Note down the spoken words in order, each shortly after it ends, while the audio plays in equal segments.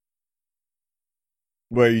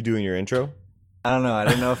Where are you doing your intro? I don't know. I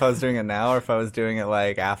didn't know if I was doing it now or if I was doing it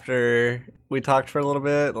like after we talked for a little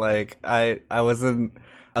bit. Like I wasn't.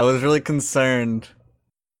 I was really concerned.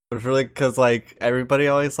 It was really because like everybody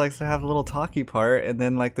always likes to have a little talky part and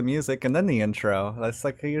then like the music and then the intro. That's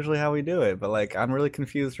like usually how we do it. But like I'm really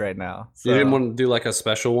confused right now. You didn't So want to do like a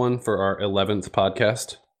special one for our 11th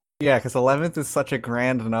podcast? yeah, because 11th is such a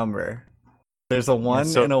grand number. There's a one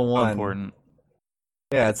so and a one. important.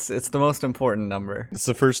 Yeah, it's the most important number. It's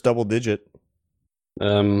the first double digit.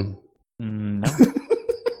 No.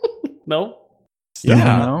 No? Yeah.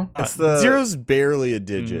 No? It's the Zero's barely a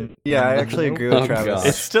digit. Yeah, I actually agree with Oh, Travis. gosh.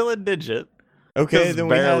 It's still a digit. Okay, It's then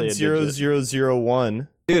we barely had a digit. 0001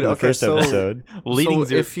 Dude, in the okay, first so episode. Leading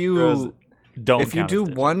so if you zeros don't if you count do as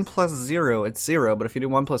digits. 1 plus 0, it's 0, but if you do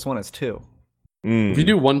 1 plus 1, it's 2. Mm. If you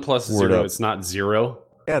do 1 plus Word 0, up. it's not 0.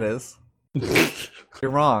 Yeah, it is.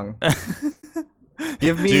 You're wrong.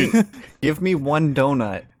 Give me one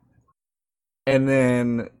donut, and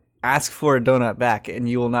then ask for a donut back, and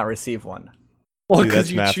you will not receive one. Well, Dude, because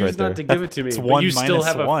that's you math choose right not there. to give it to me, It's but one you still minus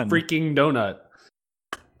have a one. freaking donut.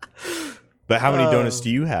 But how many donuts do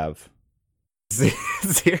you have?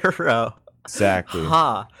 0. Exactly.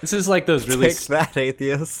 Ha! This is like those really Take that,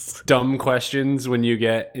 atheists. dumb questions when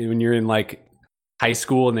you're in like high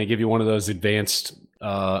school and they give you one of those advanced You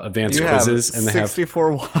have quizzes and they have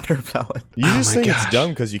 64 watermelon. You Oh just my think it's gosh. dumb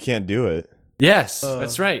because you can't do it. Yes,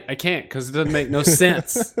 that's right. I can't because it doesn't make no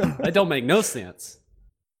sense. That don't make no sense.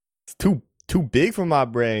 It's too big for my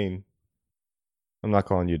brain. I'm not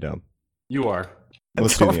calling you dumb. You are.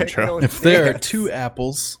 Let's do Don't the make intro. no If there are sense. 2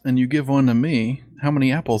 apples and you give one to me, how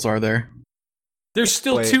many apples are there? There's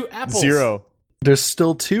still Wait, 2 apples. 0. There's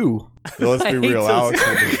still 2. Let's I be hate real. those Alex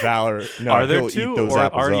will devour. No, Are there he'll eat 2 those or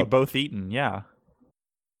apples already up. both eaten? Yeah.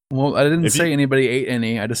 Well, I didn't If say you- anybody ate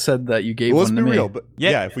any. I just said that you gave Well, let's one be to me. real. But Yeah,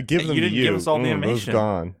 yeah, if we give you them to didn't you, give us all the those information.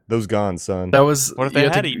 gone. Those gone, son. That was What if you they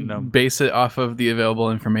had had to eaten them? base it off of the available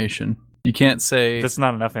information. You can't say That's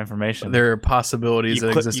not enough information. there are possibilities that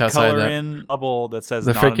exist you outside color that. in a bubble that says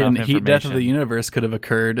The not freaking enough heat death of the information. universe could have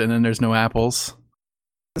occurred, and then there's no apples.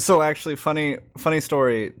 So actually, funny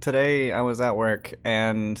story. Today I was at work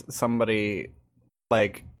and somebody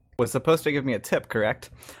like was supposed to give me a tip.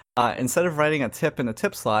 Correct? Instead of writing a tip in the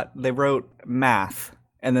tip slot, they wrote math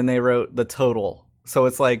and then they wrote the total. So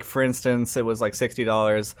it's like, for instance, it was like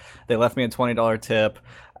 $60. They left me a $20 tip,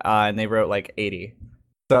 and they wrote like 80.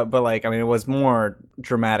 So, but like, I mean, it was more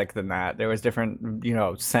dramatic than that. There was different,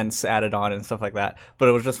 cents added on and stuff like that. But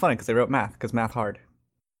it was just funny because they wrote math because math hard.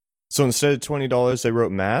 So instead of $20, they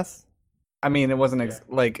wrote math. I mean, it wasn't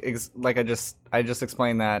like I just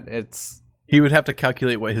explained that it's He would have to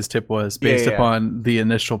calculate what his tip was based Yeah. upon the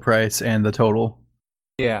initial price and the total.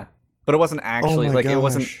 yeah, but it wasn't actually my like it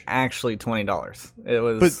wasn't gosh. actually $20. It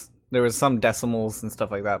was there was some decimals and stuff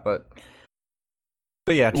like that, but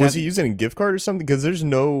yeah, Was he using a gift card or something? Because there's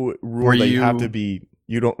no rule Were that you have you- to be.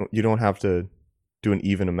 You don't have to do an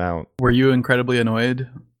even amount. Were you incredibly annoyed?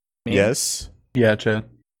 Me? Yes. Yeah, Chad.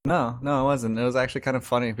 No, it wasn't. It was actually kind of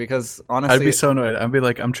funny because honestly, I'd be so annoyed. I'd be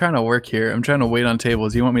like, I'm trying to work here. I'm trying to wait on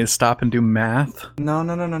tables. You want me to stop and do math?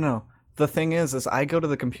 no. The thing is I go to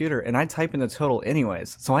the computer and I type in the total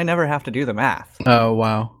anyways, so I never have to do the math. Oh,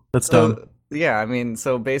 wow. That's dumb. So, yeah, I mean,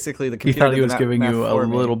 so basically the He computer. thought he did the was ma- giving math you a for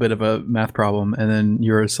me. little bit of a math problem, and then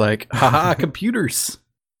you were just like, haha, computers.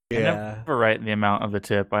 I Yeah. never write the amount of the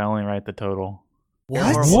tip. I only write the total. You're a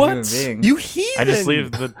horrible human being. You heathen! I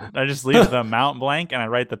just leave the amount blank and I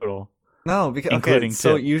write the total. No, because Including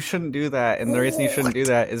so tip. you shouldn't do that, and the reason you shouldn't do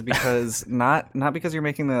that is because not because you're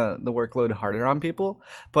making the workload harder on people,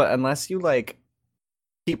 but unless you like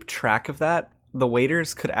keep track of that, the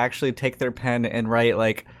waiters could actually take their pen and write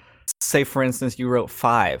like, say for instance, you wrote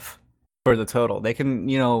 5 for the total. They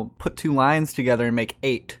can put 2 lines together and make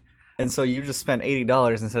 8, and so you just spent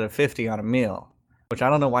 $80 instead of 50 on a meal. Which I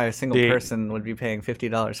don't know why a single person would be paying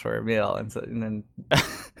 $50 for a meal, and then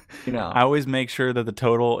I always make sure that the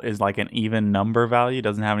total is like an even number value,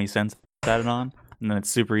 doesn't have any cents added on, and then it's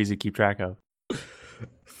super easy to keep track of.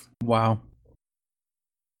 Wow.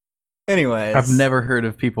 Anyways, I've never heard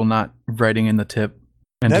of people not writing in the tip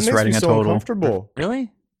and That just makes writing me a so total. uncomfortable.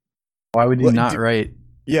 Really? Why would you What, not do- write?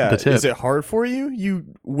 Yeah. The tip. Is it hard for you? You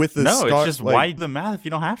with the No, it's just like, why do the math if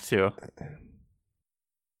you don't have to?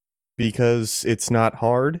 because it's not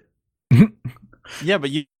hard. Yeah, but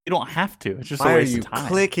you don't have to. It's just a why are waste you of time.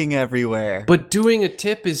 clicking everywhere? But doing a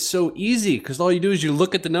tip is so easy because all you do is you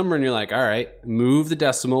look at the number and you're like, all right, move the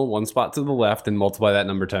decimal 1 spot to the left and multiply that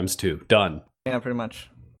number times 2. Done. Yeah, pretty much.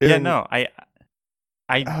 Yeah, And- no, I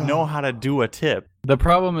know how to do a tip. The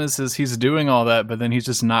problem is he's doing all that, but then he's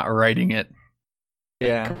just not writing it.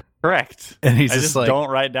 Yeah. Correct. And he's I just just like, don't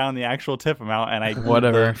write down the actual tip amount, and I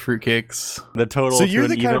whatever, fruitcakes. the total. So to you're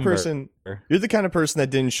an the kind of even person. burger. You're the kind of person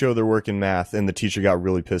that didn't show their work in math, and the teacher got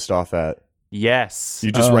really pissed off at. Yes.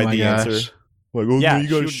 You just Oh write my the gosh. answer. Like, oh, Yeah, no, you got she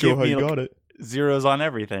to would show give how me, you like, got it. Zeros on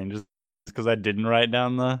everything, just because I didn't write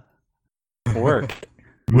down the work.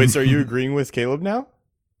 Wait, so are you agreeing with Caleb now?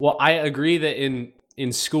 Well, I agree that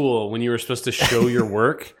in school, when you were supposed to show your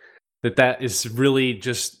work, that is really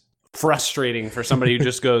just frustrating for somebody who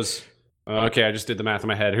just goes, okay, I just did the math in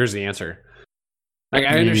my head. Here's the answer. Like,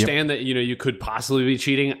 I understand that, you could possibly be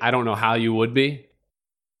cheating. I don't know how you would be.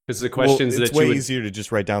 Because the questions it's that way you would... easier to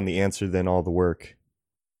just write down the answer than all the work.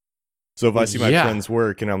 So if I see my Yeah. friend's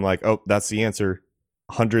work and I'm like, oh, that's the answer,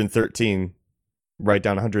 113, write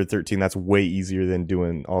down 113. That's way easier than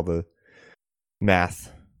doing all the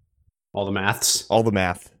math. All the maths. All the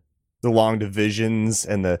math. The long divisions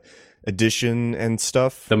and the addition and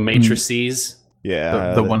stuff. The matrices.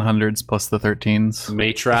 Yeah. The 100s plus the 13s.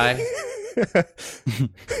 Matri.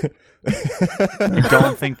 I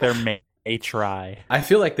don't think they're may try. I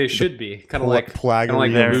feel like they should be. Kind of like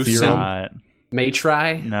Pythagorean they're They're theorem. not.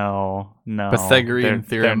 Matri. No. Pythagorean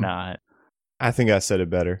theorem. They're not. I think I said it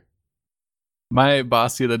better. My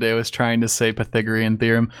boss the other day was trying to say Pythagorean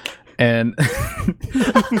theorem, and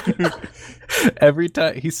every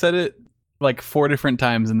time he said it like 4 different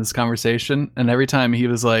times in this conversation, and every time he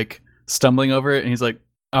was like stumbling over it, and he's like,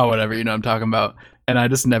 "Oh, whatever, you know what I'm talking about." And I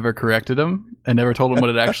just never corrected him and never told him what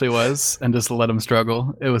it actually was, and just let him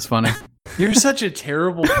struggle. It was funny. You're such a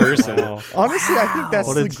terrible person. Honestly, I think that's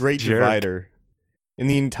What the a great jerk. divider. In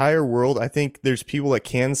the entire world, I think there's people that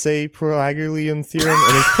can say Pythagorean theorem,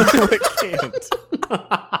 and there's people that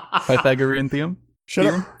can't. Pythagorean theorem? Shut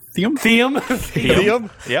up. Theorem? Theum. Theorem?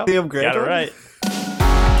 Yep. Theorem Got it Grandin? right.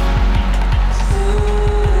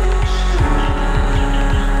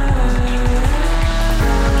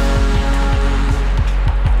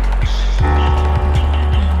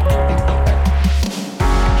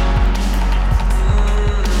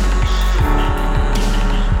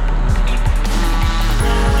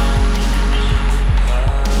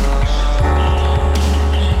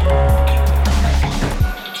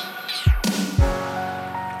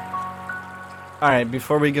 All right,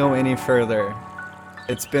 before we go any further,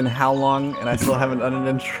 it's been how long, and I still haven't done an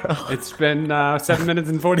intro. It's been 7 minutes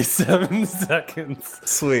and 47 seconds.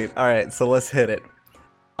 Sweet. All right, so let's hit it.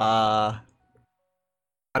 I'm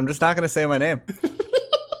just not gonna say my name.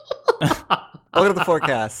 Welcome to the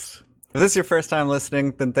Forecast. If this is your first time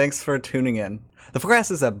listening, then thanks for tuning in. The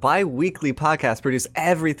Forecast is a bi-weekly podcast produced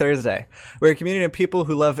every Thursday. We're a community of people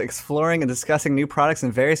who love exploring and discussing new products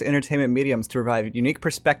in various entertainment mediums to provide unique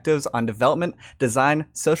perspectives on development, design,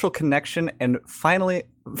 social connection, and final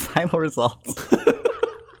results.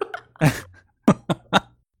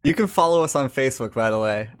 You can follow us on Facebook, by the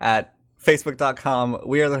way, at facebook.com.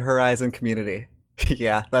 We are the Horizon Community.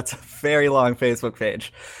 Yeah, that's a very long Facebook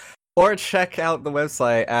page. Or check out the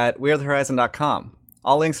website at wearethehorizon.com.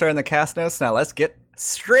 All links are in the cast notes. Now let's get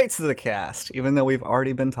straight to the cast, even though we've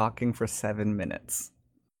already been talking for 7 minutes.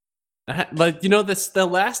 Like, the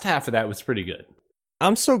last half of that was pretty good.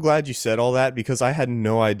 I'm so glad you said all that because I had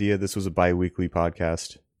no idea this was a bi-weekly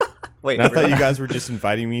podcast. Wait, And I thought you guys were just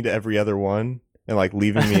inviting me to every other one and like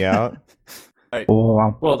leaving me out. Oh,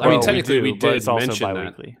 wow. Well, I mean, technically we but did it's also mention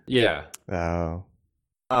bi-weekly. that. Yeah. Oh.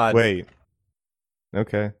 Uh, Wait.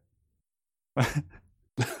 Okay.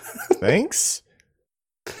 Thanks?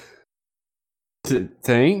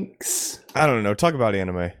 Thanks. I don't know. Talk about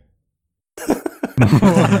anime.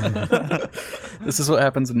 This is what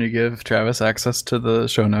happens when you give Travis access to the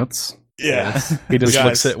show notes. Yeah. He just Guys,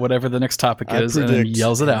 looks at whatever the next topic I is and then predict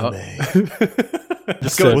yells it out.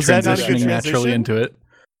 Just go. so Was that not a good transitioning naturally transition? into it.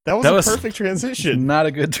 That That was was a perfect transition. Not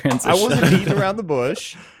a good transition. I wasn't beating around the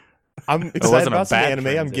bush. I'm excited wasn't a about some bad anime.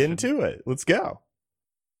 I'm getting transition. to it. Let's go.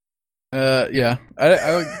 Yeah.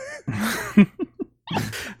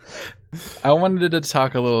 I wanted to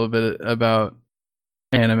talk a little bit about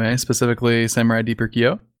anime, specifically Samurai Deeper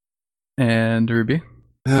Kyo and Ruby.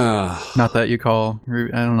 Not that you call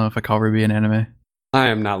Ruby. I don't know if I call Ruby an anime. I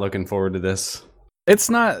am not looking forward to this. It's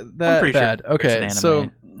not that pretty sure bad. it's Okay, an so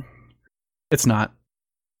anime. it's not.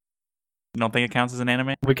 You don't think it counts as an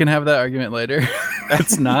anime? We can have that argument later.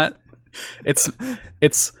 It's not.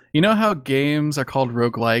 It's you know how games are called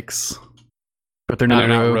roguelikes, but they're not, They're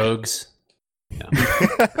not rogue. rogues.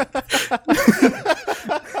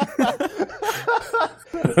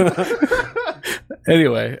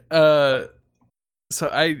 Anyway, so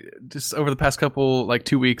I just over the past couple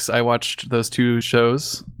 2 weeks I watched those 2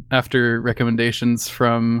 shows after recommendations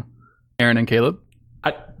from Aaron and Caleb,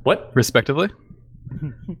 What? respectively.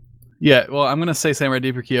 Yeah, well, I'm gonna say Samurai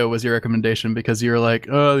Deeper Kyo was your recommendation because you were like,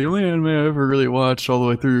 "Oh, the only anime I ever really watched all the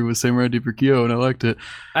way through was Samurai Deeper Kyo, and I liked it."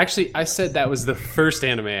 Actually, I said that was the first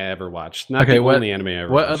anime I ever watched, not Okay, the only anime I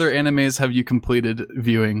ever What watched. other animes have you completed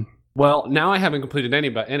viewing? Well, now I haven't completed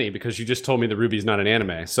any because you just told me the Ruby's not an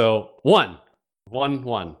anime. So one.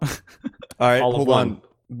 All right, All of hold one. on.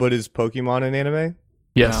 But is Pokemon an anime?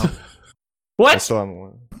 Yes, No. I What? still haven't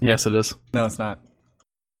won. yes, it is. No, it's not.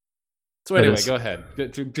 So anyway, is. go ahead.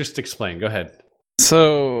 Just explain. Go ahead.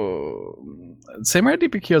 So, Samurai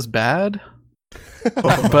Deeper Kyo's bad,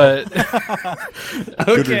 but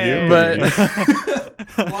Good review.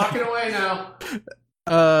 Walking away now.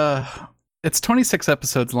 it's 26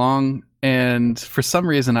 episodes long, and for some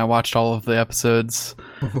reason, I watched all of the episodes,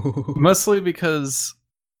 mostly because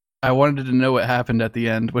I wanted to know what happened at the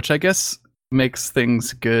end, which I guess makes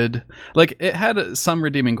things good. Like, it had some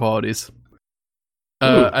redeeming qualities.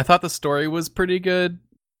 I thought the story was pretty good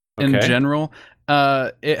in Okay. general.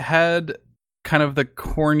 It had kind of the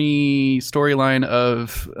corny storyline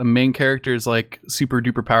of a main character's like super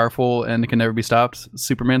duper powerful and can never be stopped,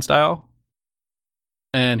 Superman style.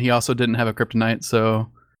 And he also didn't have a kryptonite, so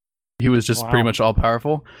he was just pretty much all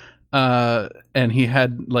powerful. And he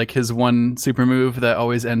had like his one super move that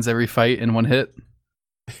always ends every fight in one hit.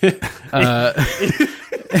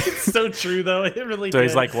 It's so true though. It really. So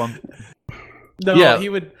he's did. like one. No, Yeah. he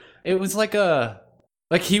would. It was like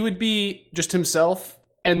he would be just himself,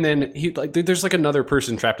 and then he like there's like another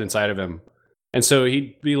person trapped inside of him, and so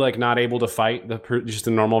he'd be like not able to fight just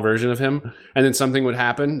the normal version of him, and then something would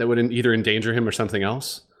happen that would either endanger him or something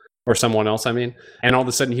else, or someone else. I mean, and all of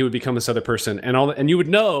a sudden he would become this other person, and you would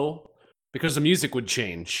know because the music would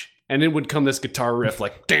change, and then would come this guitar riff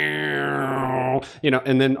like,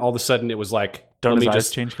 and then all of a sudden it was like, Don't let his me eyes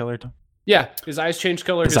just change color? Yeah, his eyes change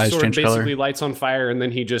color. His eyes sword change basically color. lights on fire, and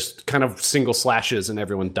then he just kind of single slashes, and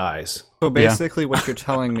everyone dies. So basically, what you're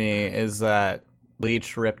telling me is that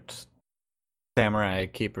Bleach ripped Samurai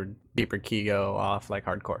Deeper Kigo off like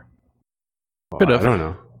hardcore. Could I have. don't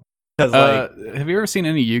know. Because Have you ever seen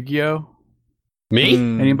any Yu-Gi-Oh? Me?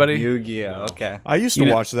 Anybody? Yu-Gi-Oh. Okay. I used to You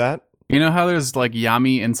know- watch that. You know how there's like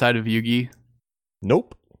Yami inside of Yugi?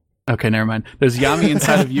 Nope. Okay, never mind. There's Yami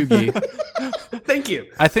inside of Yugi. Thank you.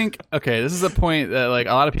 I think, okay, this is a point that like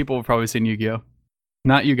a lot of people have probably seen Yu-Gi-Oh.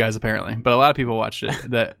 Not you guys apparently, but a lot of people watched it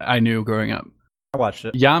that I knew growing up. I watched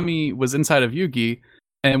it. Yami was inside of Yugi,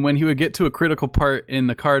 and when he would get to a critical part in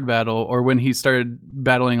the card battle, or when he started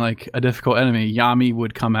battling like a difficult enemy, Yami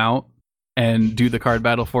would come out and do the card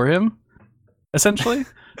battle for him, essentially.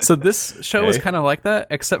 So this show was kind of like that,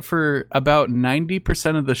 except for about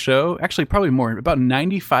 90% of the show, actually probably more, about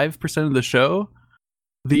 95% of the show,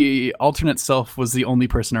 the alternate self was the only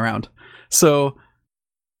person around. So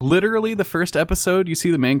literally the first episode, you see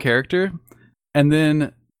the main character, and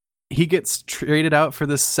then he gets traded out for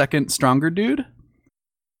this second stronger dude.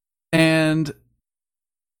 And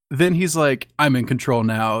then he's like, I'm in control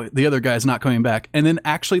now. The other guy's not coming back. And then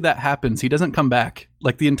actually that happens. He doesn't come back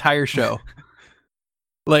like the entire show.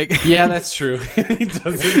 Like, Yeah, that's true. He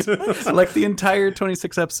doesn't. like the entire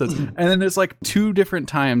 26 episodes. And then there's like 2 different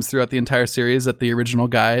times throughout the entire series that the original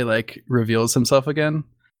guy like reveals himself again.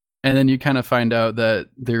 And then you kind of find out that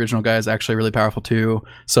the original guy is actually really powerful too.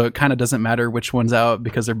 So it kind of doesn't matter which one's out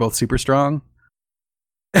because they're both super strong.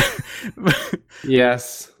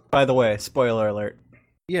 Yes. By the way, spoiler alert.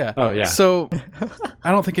 Yeah. Oh yeah. So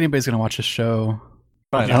I don't think anybody's going to watch this show.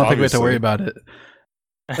 Fine. I don't think we have to obviously. worry about it.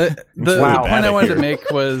 The Wow. point I wanted to make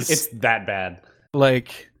was It's that bad.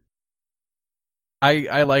 like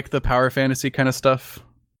I like the power fantasy kind of stuff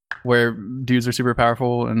where dudes are super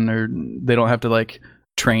powerful and they don't have to like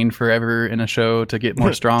train forever in a show to get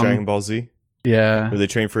more strong. Dragon Ball Z. Yeah, Or they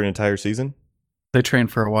train for an entire season. they train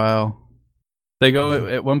for a while. They go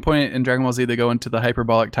at one point in Dragon Ball Z, they go into the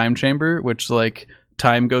hyperbolic time chamber, which like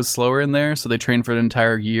time goes slower in there, so they train for an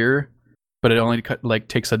entire year, but it only like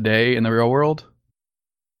takes a day in the real world.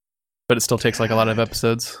 But it still takes like a lot of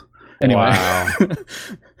episodes. Anyway, Wow.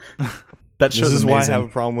 that shows This is why I amazing. have a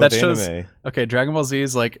problem with That shows- anime. Okay, Dragon Ball Z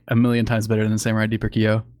is like a million times better than Samurai Deeper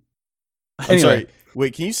Kyo. I'm sorry.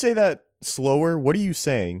 Wait, can you say that slower? What are you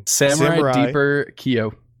saying? Samurai Deeper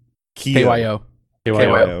Kyo. Kyo. KYO.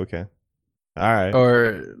 KYO. Okay. All right.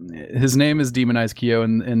 Or his name is Demonized Kyo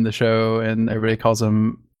in the show, and everybody calls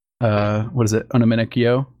him, what is it, Onomena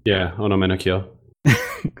Kyo? Yeah. Onomatopoeia.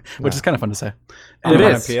 Which is kind of fun to say. It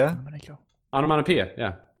is. Onomatopoeia? Onomatopoeia.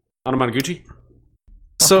 Yeah. Onomatoguchi.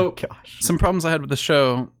 So, Oh, gosh. some problems I had with the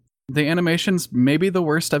show. The animation's maybe the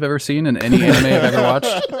worst I've ever seen in any anime I've ever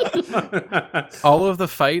watched. All of the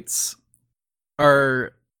fights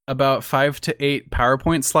are about 5 to 8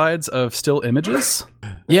 PowerPoint slides of still images.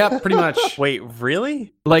 Yeah, pretty much. Wait,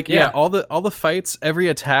 really? Like Yeah. all the fights, every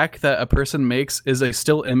attack that a person makes is a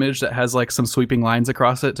still image that has like some sweeping lines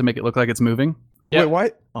across it to make it look like it's moving. Yep. Wait,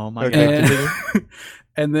 what? Oh my Okay, god.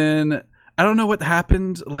 And then I don't know what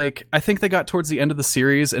happened. Like I think they got towards the end of the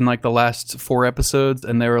series in like the last 4 episodes,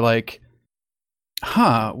 and they were like,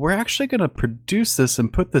 we're actually gonna produce this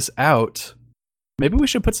and put this out. Maybe we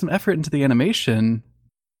should put some effort into the animation.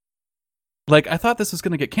 Like I thought this was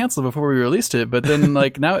gonna get canceled before we released it, but then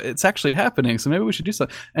like now it's actually happening, so maybe we should do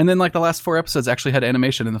something. And then like the last 4 episodes actually had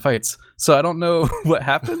animation in the fights. So I don't know what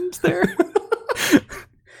happened there.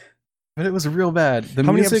 But it was real bad. The How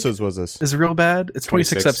many music episodes was this? is real bad. It's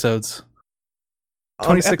 26 episodes.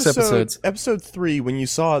 26 episodes. Episode 3, when you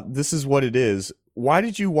saw This Is What It Is, why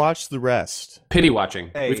did you watch the rest? Pity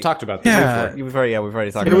watching. Hey. We've talked about this Yeah. before. We've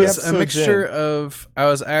already talked It about was this. a mixture of, I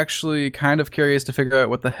was actually kind of curious to figure out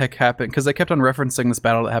what the heck happened, because they kept on referencing this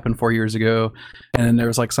battle that happened 4 years ago, and then there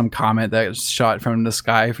was like some comet that was shot from the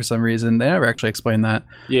sky for some reason. They never actually explained that.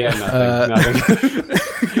 Yeah, nothing.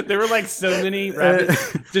 There were like so many rabbit,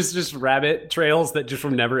 just rabbit trails that just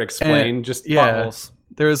were never explained. Just potholes.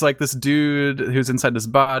 There was like this dude who's inside this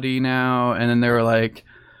body now, and then they were like,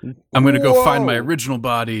 I'm gonna go find my original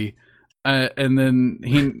body, and then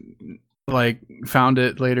he like found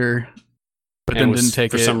it later, but And then was, didn't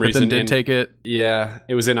take for it. some But reason, then did take it. Yeah,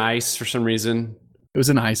 it was in ice for some reason. It was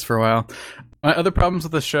in ice for a while. My other problems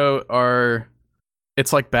with the show are,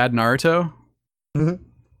 it's like bad Naruto. Mhm.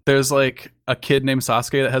 There's like a kid named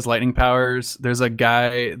Sasuke that has lightning powers. There's a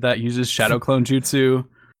guy that uses shadow clone jutsu.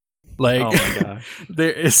 Like, Oh my gosh.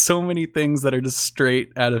 there is so many things that are just straight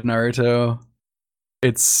out of Naruto.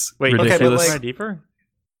 It's Wait, ridiculous. okay, like, deeper?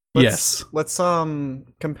 Yes. Let's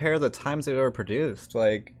compare the times they were produced.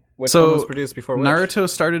 Like which So, one was produced before which? Naruto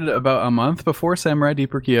started about a month before Samurai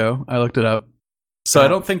Deeper Kyo. I looked it up. So I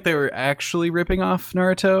don't think they were actually ripping off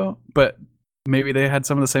Naruto, but maybe they had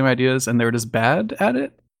some of the same ideas and they were just bad at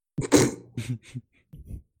it.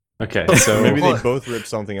 Okay, so Maybe they Hold on. both ripped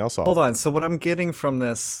something else off. Hold on. So what I'm getting from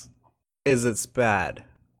this is it's bad.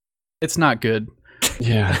 It's not good.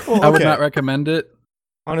 yeah. Well, I would okay. not recommend it.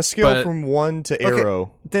 On a scale but- from 1 to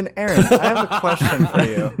arrow. Then Aaron, I have a question for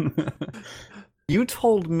you. You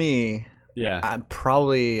told me Yeah.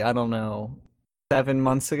 probably, I don't know, 7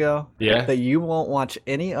 months ago Yeah. that you won't watch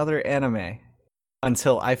any other anime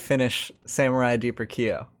until I finish Samurai Deeper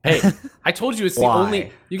Kyo. Hey, I told you it's the Why?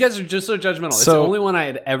 only. You guys are just so judgmental. It's the So- only one I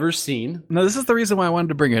had ever seen. No, this is the reason why I wanted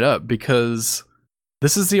to bring it up, because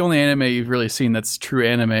this is the only anime you've really seen that's true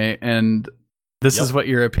anime, and this Yep. is what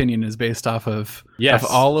your opinion is based off of. Yes, Of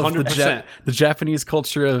all of 100%. the Japanese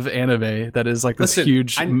culture of anime that is like this Listen,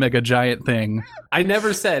 huge, I- mega giant thing. I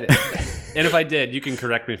never said, and if I did, you can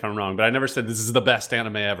correct me if I'm wrong, but I never said this is the best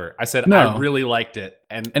anime ever. I said No. I really liked it,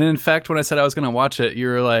 and And in fact, when I said I was going to watch it, you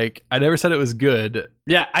were like, I never said it was good.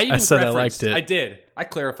 yeah, I even said I referenced- liked it. I did. I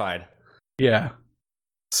clarified. Yeah.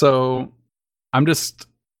 So I'm just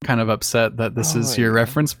kind of upset that this is your yeah.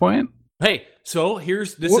 reference point. Hey, so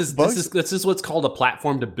here's this What is bugs- this is what's called a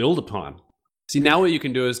platform to build upon. See, now what you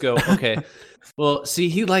can do is go, okay, well, see,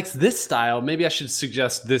 he likes this style. Maybe I should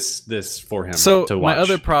suggest this for him So to watch. my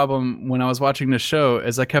other problem when I was watching the show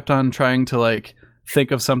is I kept on trying to like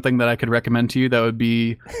think of something that I could recommend to you that would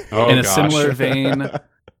be Oh, in a gosh. similar vein,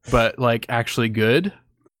 but like actually good.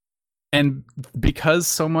 And because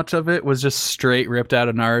so much of it was just straight ripped out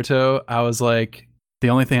of Naruto, I was like, the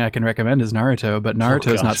only thing I can recommend is Naruto, but Naruto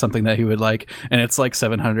is not gosh. something that he would like, and it's like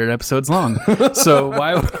 700 episodes long. So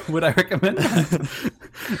why would I recommend that?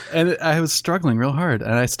 And I was struggling real hard,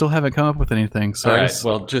 and I still haven't come up with anything. So All I right, just-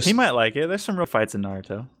 well, just He might like it. There's some real fights in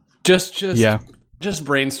Naruto. just yeah. just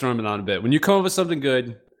brainstorm it on a bit. When you come up with something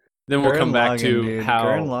good, then we'll Gurren come back Lagann, to dude. how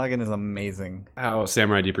Gurren Lagann is amazing.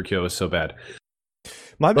 Samurai Deeper Kyo is so bad.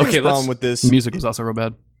 My biggest Okay, let's- problem with this, Music was also real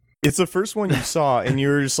bad. it's the first one you saw, and you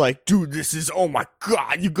were just like, dude, this is, oh my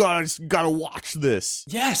god, you gotta watch this.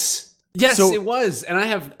 Yes, yes, So- it was, and I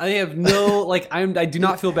have no like I do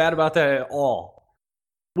not feel bad about that at all.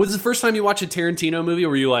 Was this the first time you watched a Tarantino movie, or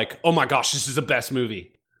were you like, oh my gosh, this is the best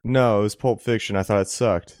movie? No, it was Pulp Fiction. I thought it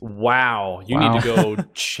sucked. Wow, you Wow. need to go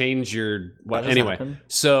change your. Well, That just anyway, happened.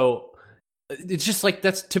 so it's just like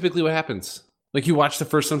that's typically what happens. Like you watch the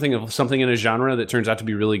first something in a genre that turns out to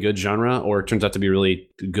be really good genre, or it turns out to be really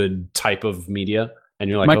good type of media, and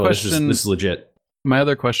you're like, My oh, question- this is legit. My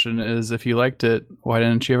other question is, if you liked it, why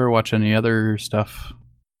didn't you ever watch any other stuff?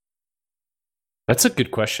 That's a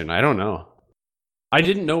good question. I don't know. I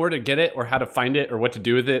didn't know where to get it or how to find it or what to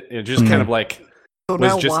do with it. It just Mhm. kind of like So was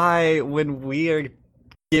now just- why, when we are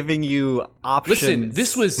giving you options... listen.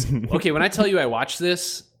 This was okay. When I tell you I watched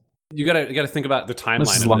this, you gotta think about the timeline.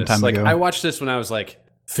 This is a long time like ago. I watched this when I was like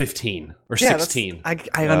 15 or 16. I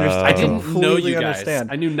understand. I didn't know you guys.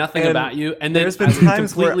 Understand. I knew nothing And about you, and then there's been I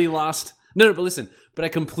times where- completely lost. No, but listen. But I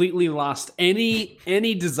completely lost any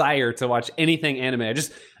desire to watch anything anime. It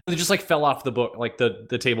just like fell off the book, like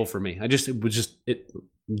the table for me. It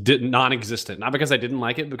did non-existent. Not because I didn't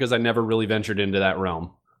like it, because I never really ventured into that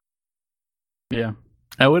realm. Yeah.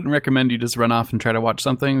 I wouldn't recommend you just run off and try to watch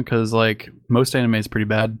something because like most anime is pretty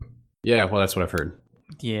bad. Yeah, well, that's what I've heard.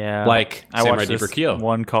 Yeah, Like I Samurai watched Deeper this Kyo.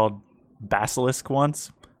 one called Basilisk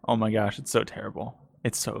once. Oh my gosh, it's so terrible.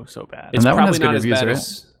 It's so bad. It's that one has probably good not as reviews, bad right?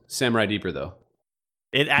 as Samurai Deeper, though.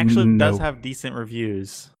 It actually does Nope. have decent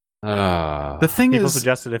reviews. The thing People is,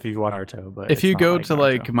 suggested if you watch Naruto, but if it's you not go like to Naruto.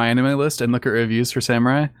 like my anime list and look at reviews for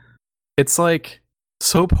Samurai, it's like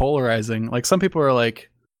so polarizing. Like some people are like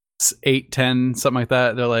 8, 10, something like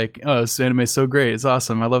that. They're like, oh, this anime is so great. It's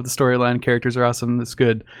awesome. I love the storyline. Characters are awesome. It's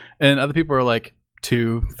good. And other people are like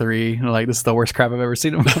 2, 3. And like, this is the worst crap I've ever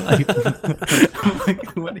seen in my life.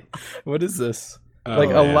 I'm like, what is this? Like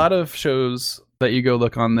a lot of shows that you go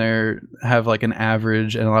look on there have like an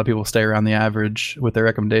average, and a lot of people stay around the average with their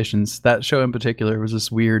recommendations. That show in particular was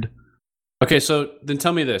just weird. Okay, so then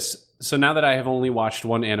tell me this. So now that I have only watched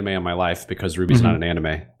one anime in my life because Ruby's not an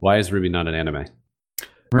anime, why is Ruby not an anime?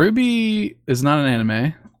 Ruby is not an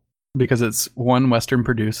anime because it's one Western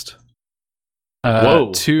produced.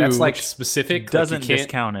 Whoa, 2, that's like specific. like, doesn't you can't-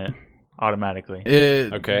 discount it automatically.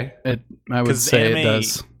 Okay. I would 'Cause say it anime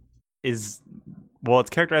does. It's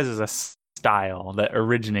characterized as a style that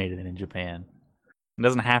originated in Japan. It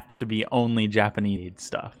doesn't have to be only Japanese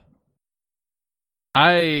stuff.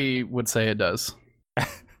 I would say it does.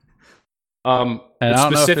 And And I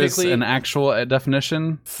don't know if it's specifically, an actual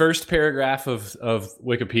definition. first paragraph of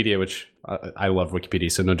Wikipedia, which I love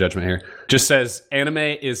Wikipedia, so no judgment here, just says anime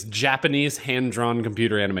is Japanese hand-drawn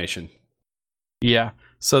computer animation. Yeah.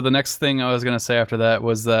 So the next thing I was going to say after that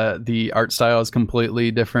was that the art style is completely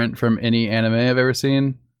different from any anime I've ever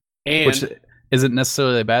seen, And which isn't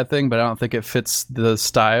necessarily a bad thing, but I don't think it fits the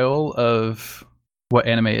style of what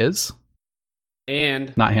anime is.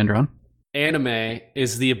 Not hand-drawn. Anime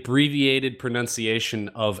is the abbreviated pronunciation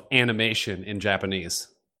of animation in Japanese.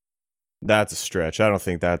 That's a stretch. I don't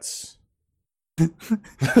think that's.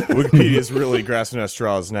 Wikipedia's really grasping at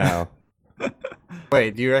straws now.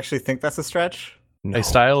 Wait, do you actually think that's a stretch? No. A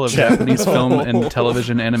style of Japanese film and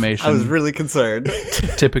television animation. I was really concerned.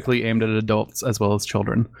 Typically aimed at adults as well as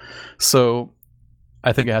children. So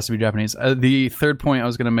I think it has to be Japanese. The third point I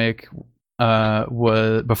was going to make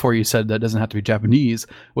was, before you said that doesn't have to be Japanese,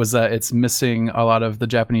 was that it's missing a lot of the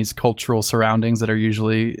Japanese cultural surroundings that are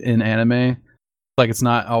usually in anime. Like it's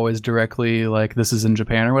not always directly like this is in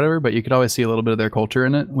Japan or whatever, but you could always see a little bit of their culture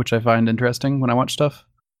in it, which I find interesting when I watch stuff.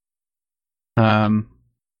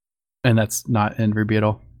 And that's not in Ruby at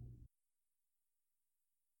all.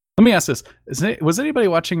 Let me ask this: was anybody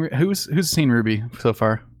watching? Who's seen Ruby so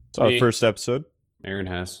far? Saw the first episode. Aaron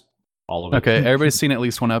has all of it. Okay, everybody's seen at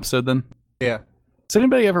least one episode then? Yeah. Is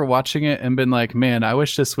anybody ever watching it and been like, man, I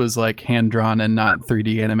wish this was like hand drawn and not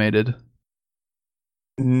 3D animated?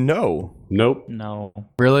 No. Nope. No.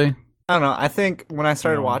 Really? I don't know. I think when I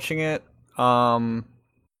started No. watching it,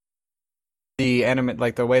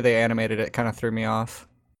 the way they animated it kind of threw me off.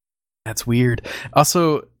 That's weird.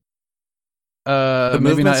 Also, maybe not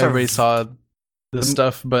movements are- everybody saw this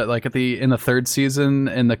stuff, but like in the third season,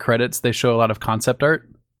 in the credits, they show a lot of concept art.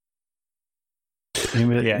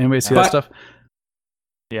 Anybody see that But- stuff?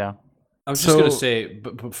 Yeah. I was just going to say,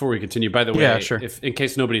 before we continue, by the way, Yeah, sure. if in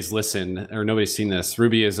case nobody's listened or nobody's seen this,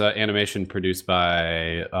 Ruby is animation produced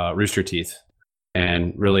by Rooster Teeth,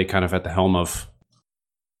 and really kind of at the helm of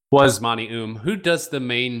was Mani Who does the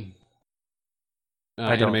main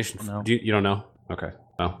I don't animation? know. You don't know? Okay.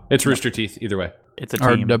 No, it's Rooster Teeth either way. It's a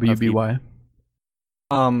team. of RWBY.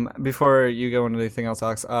 Before you go into anything else,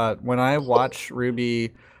 Alex, when I watch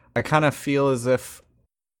Ruby, I kind of feel as if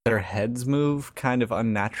their heads move kind of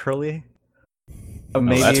unnaturally.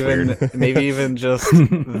 that's weird. Maybe even just.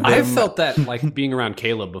 I've them- felt that like being around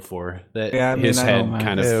Caleb before. That Yeah, I mean, his I head don't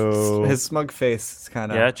kind of. Ew. his smug face is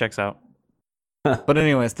kind of. Yeah, it checks out. But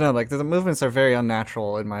anyways, no, like the movements are very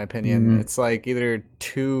unnatural in my opinion. Mhm. It's like either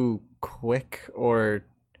too quick or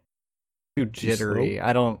too jittery.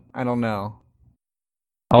 I don't know.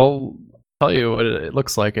 I'll tell you what it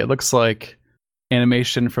looks like. It looks like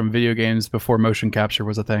animation from video games before motion capture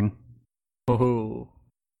was a thing. Ooh.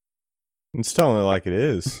 It's telling it like it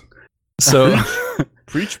is. So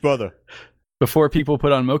Preach, brother. before people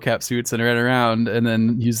put on mocap suits and ran around and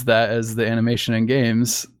then used that as the animation in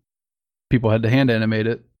games, people had to hand animate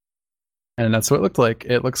it. And that's what it looked like.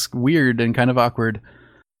 It looks weird and kind of awkward.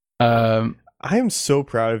 I am so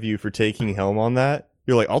proud of you for taking helm on that.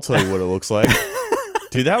 You're like, I'll tell you what it looks like.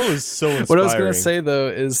 Dude, that was so inspiring. What I was going to say, though,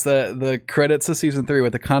 is that the credits of season 3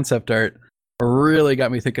 with the concept art really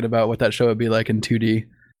got me thinking about what that show would be like in 2D.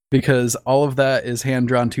 Because all of that is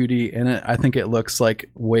hand-drawn 2D, and I think it looks like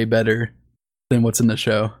way better than what's in the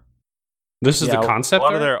show. This is the concept A lot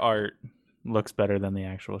art? of their art looks better than the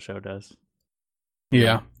actual show does.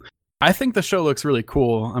 Yeah. I think the show looks really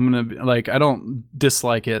cool. I'm going to, I don't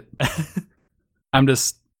dislike it. I'm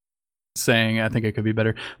just saying I think it could be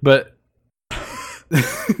better. But...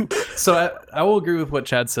 So I will agree with what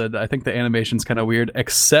Chad said. I think the animation's kind of weird,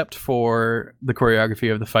 except for the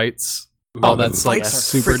choreography of the fights. Oh, that's the like fights are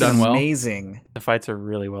super done well. Amazing. The fights are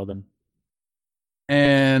really well done.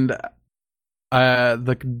 And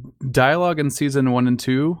the dialogue in season 1 and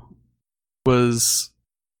 2 was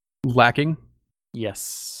lacking.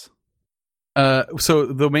 Yes. So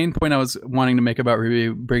the main point I was wanting to make about Ruby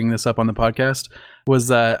bringing this up on the podcast was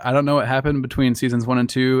that I don't know what happened between seasons 1 and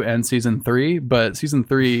 2 and season 3, but season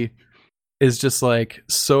 3 is just like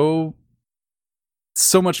so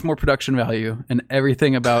much more production value and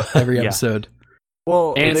everything about every Yeah. episode.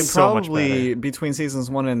 Well, And they so much probably between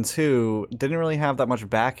seasons 1 and 2 didn't really have that much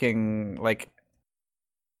backing, like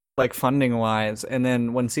funding wise. And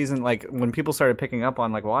then when when people started picking up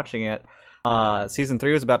on watching it, season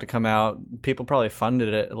 3 was about to come out. People probably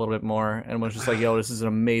funded it a little bit more and was just like, "Yo, this is an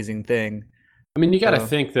amazing thing." I mean, you got to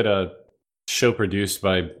think that a show produced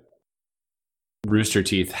by Rooster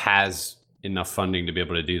Teeth has enough funding to be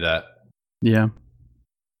able to do that. Yeah.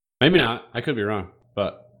 Maybe not. I could be wrong,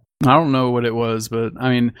 but I don't know what it was, but I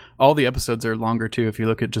mean, all the episodes are longer too if you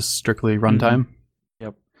look at just strictly runtime.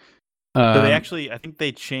 Yep. So they actually, I think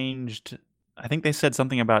they said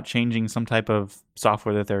something about changing some type of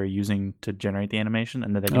software that they were using to generate the animation,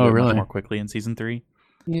 and that they could do it much more quickly in season 3.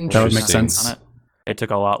 That would make sense. It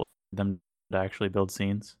took a lot for them to actually build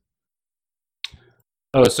scenes.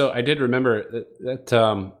 Oh, so I did remember that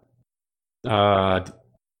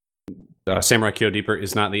Samurai Kill Deeper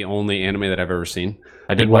is not the only anime that I've ever seen.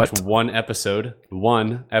 I did watch one episode.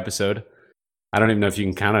 I don't even know if you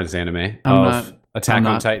can count it as anime of Attack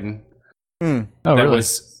on Titan. Oh, that really?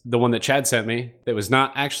 was the one that Chad sent me. That was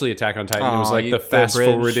not actually Attack on Titan. It was Oh, the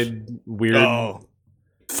fast-forwarded, weird,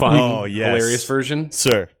 fun, hilarious version.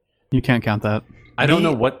 Sir, You can't count that. I don't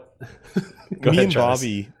know what... Go me ahead, and Travis.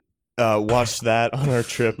 Bobby watched that on our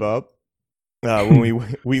trip up. When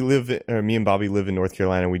me and Bobby live in North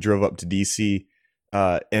Carolina, we drove up to DC,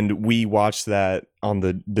 and we watched that on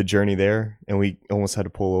the journey there, and we almost had to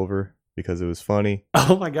pull over because it was funny.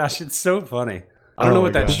 Oh my gosh, it's so funny. I don't know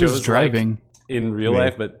what that gosh. show's Who's driving? like in real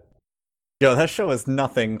life, but Yo, that show is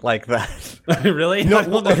nothing like that. really? No,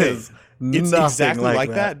 well, It okay. is It's nothing exactly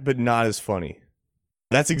like that, but not as funny.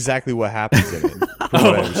 That's exactly what happens in it, from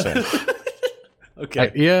what I understand.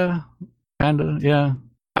 Okay. Yeah, kind of. Yeah.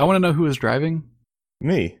 I want to know who was driving.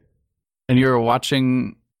 Me. And you were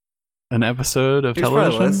watching an episode of He's probably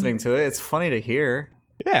television? listening to it. It's funny to hear.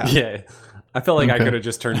 Yeah. Yeah. I felt like I Okay. could have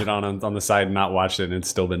just turned it on the side and not watched it, and it's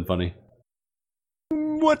still been funny.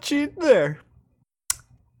 What you there?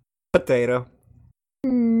 Potato.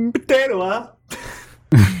 Potato, huh?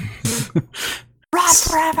 Rock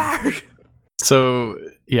forever! So,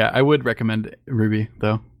 yeah, I would recommend Ruby,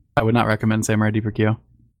 though. I would not recommend Samurai Deeper Kyo.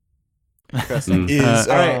 Interesting. Is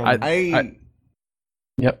Alright,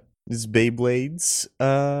 Yep. is Beyblades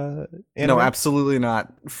no, anime? absolutely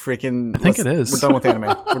not. Freaking. I think it is. We're done with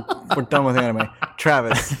anime. We're done with anime.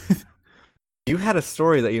 Travis, you had a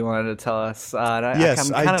story that you wanted to tell us.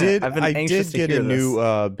 Yes, I did. I've been I anxious did to get hear a new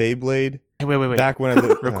this. Beyblade Hey, wait. back when I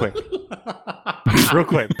lived Real quick.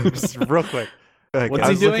 Just real quick. Go ahead, What's I guys.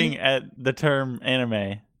 he was doing? looking at the term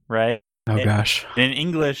anime, right? Oh, gosh. In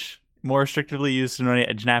English, more restrictively used to denote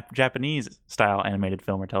a Japanese-style animated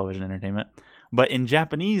film or television entertainment. But in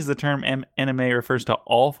Japanese, the term anime refers to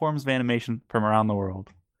all forms of animation from around the world.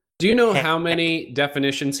 Do you know how many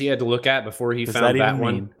definitions he had to look at before he Does found that that even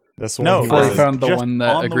one? mean? That's the No, one he Before he was- found the just one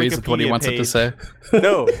that on the agrees with what he Wikipedia wants it to page. say.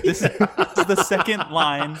 No, this is the second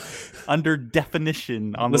line under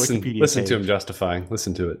definition on the Wikipedia Listen page. to him justifying.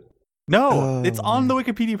 Listen to it. No, it's on the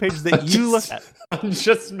Wikipedia page that you look at. I'm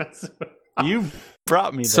just messing with You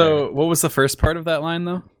brought me there. So, what was the first part of that line,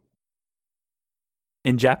 though?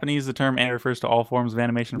 In Japanese, the term anime refers to all forms of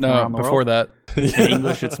animation from No, around the before world. that. In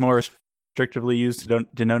English, it's more restrictively used to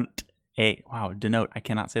denote I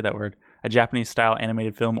cannot say that word. A Japanese-style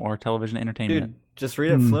animated film or television entertainment. Dude, just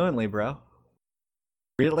read it fluently, bro.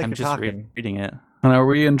 Read it like I'm you're just talking. reading it. And are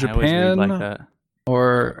we in I always read Japan like that.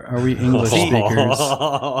 or are we English speakers?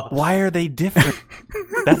 Why are they different?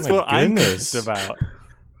 That's my what I'm goodness. confused about.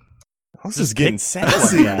 House is getting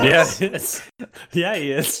sassy. Yeah, he is. Yeah,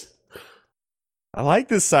 he is. I like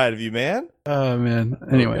this side of you, man. Oh man.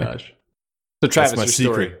 Anyway, Oh, gosh. So Travis, my your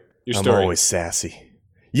story. secret. Your I'm story. always sassy.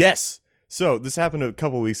 Yes. So this happened a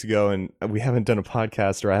couple weeks ago, and we haven't done a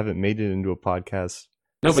podcast, or I haven't made it into a podcast.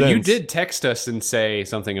 No, but you since. did text us and say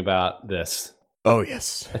something about this. Oh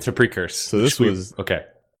yes. That's a precursor. So this was okay.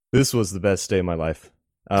 This was the best day of my life.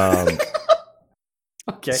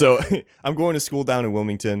 Okay. So I'm going to school down in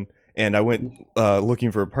Wilmington, and I went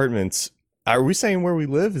looking for apartments. Are we saying where we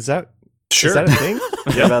live? Is that sure. Is that a thing?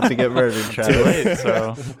 You're about to get murdered, Travis.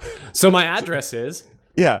 So So my address is.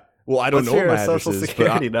 Yeah. Well, I don't What's know what your my social address is,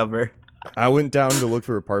 security but number? I went down to look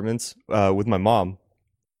for apartments with my mom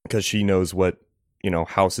because she knows what,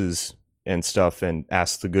 houses and stuff, and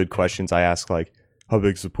asked the good questions. I asked, like, how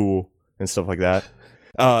big's the pool and stuff like that.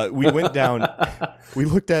 We went down, we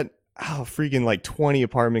looked at freaking like 20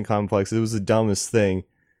 apartment complexes. It was the dumbest thing.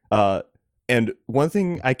 And one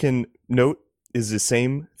thing I can note is the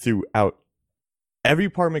same throughout. Every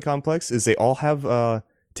apartment complex is they all have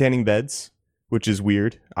tanning beds, which is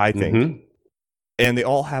weird, I think. Mhm. And they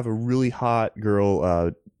all have a really hot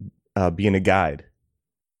girl being a guide,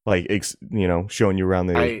 like showing you around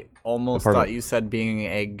the. I almost apartment. thought you said being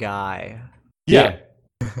a guy. Yeah,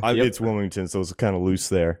 Yep. It's Wilmington, so it's kind of loose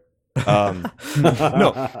there. No,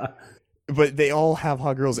 but they all have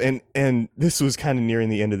hot girls, and this was kind of nearing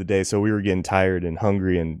the end of the day, so we were getting tired and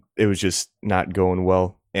hungry, and it was just not going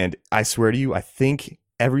well. And I swear to you, I think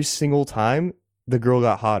every single time the girl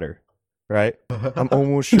got hotter, right? I'm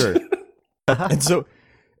almost sure. And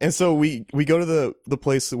so we go to the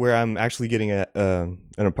place where I'm actually getting an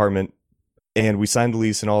apartment, and we signed the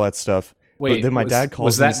lease and all that stuff. Wait, but then my dad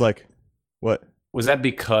calls and he's like, "What?" Was that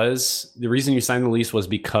because the reason you signed the lease was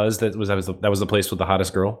because that was the place with the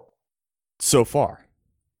hottest girl? So far.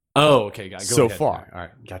 Oh, okay, go So ahead. far. All right,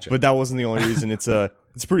 gotcha. But that wasn't the only reason. It's a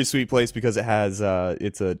pretty sweet place because it has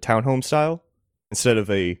it's a townhome style instead of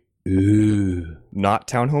a not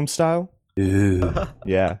townhome style.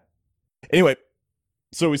 Yeah. Anyway,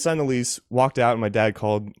 so we signed the lease, walked out, and my dad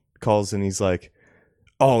calls and he's like,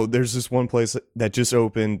 "Oh, there's this one place that just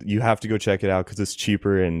opened. You have to go check it out because it's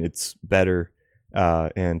cheaper and it's better,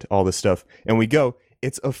 and all this stuff." And we go.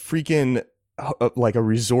 It's a freaking like a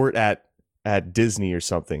resort at Disney or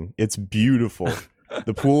something. It's beautiful.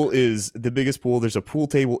 The pool is the biggest pool. There's a pool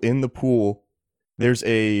table in the pool. There's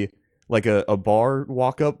a bar,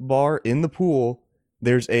 walk-up bar in the pool.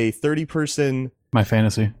 There's a 30-person. my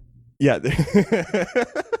fantasy. Yeah.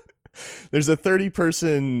 There's a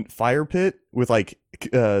 30-person fire pit with like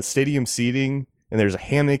stadium seating, and there's a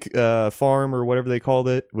hammock farm or whatever they called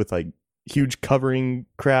it with like huge covering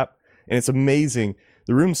crap, and it's amazing.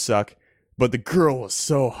 The rooms suck, but the girl was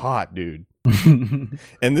so hot, dude.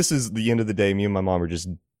 And this is the end of the day. Me and my mom are just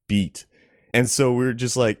beat, and so we're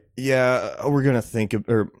just like, yeah, we're gonna think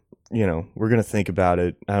about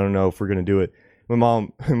it. I don't know if we're gonna do it. My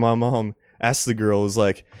mom asked the girl, was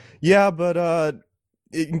like, yeah, but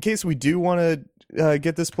in case we do want to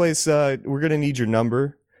get this place, we're gonna need your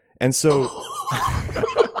number. And so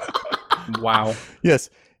Wow. yes,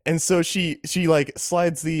 and so she like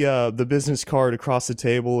slides the business card across the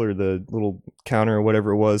table or the little counter or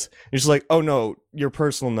whatever it was, and she's like, "Oh no, your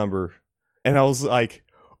personal number." And I was like,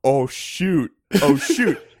 oh shoot. And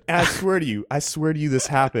I swear to you, this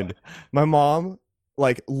happened. My mom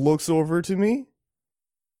like looks over to me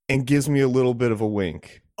and gives me a little bit of a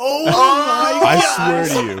wink. Oh my I swear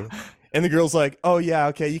to you. And the girl's like, "Oh yeah,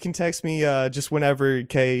 okay, you can text me just whenever,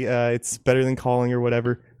 okay, it's better than calling or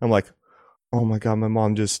whatever." I'm like, "Oh my god, my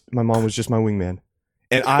mom was just my wingman."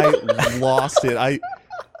 And I lost it.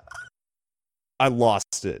 I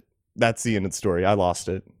lost it. That's the end of the story. I lost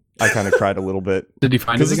it. I kind of cried a little bit. Did you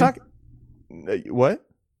find it Because it's again? not what?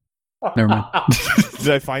 Never mind. Did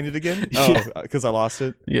I find it again? Oh, because I lost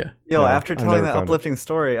it. Yeah. Yo, No, after I've telling never that found it. uplifting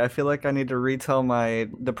story, I feel like I need to retell my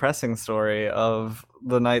depressing story of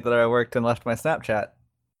the night that I worked and left my Snapchat.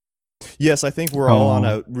 Yes, I think we're all on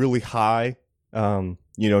Oh. a really high,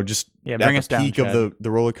 just Yeah, at bring the us down, peak of Chad.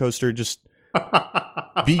 the roller coaster. Just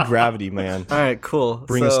be gravity, man. All right, cool.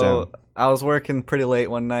 Bring us down. I was working pretty late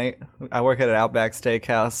one night. I work at an Outback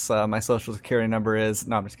Steakhouse. My social security number is...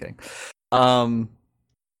 No, I'm just kidding.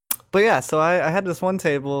 But yeah, so I had this one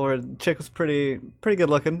table where the chick was pretty good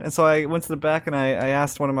looking. And so I went to the back and I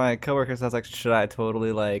asked one of my coworkers, I was like, should I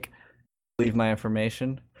totally like leave my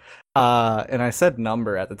information? And I said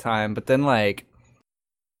number at the time, but then like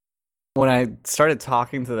when I started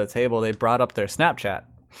talking to the table, they brought up their Snapchat.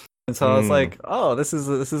 And so I was like, "Oh, this is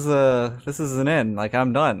an end. Like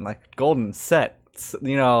I'm done. Like golden set.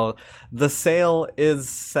 The sale is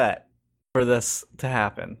set for this to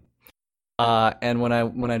happen." And when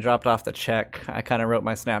I dropped off the check, I kind of wrote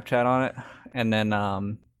my Snapchat on it, and then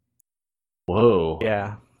Whoa.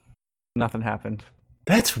 yeah, nothing happened.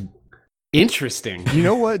 That's interesting. You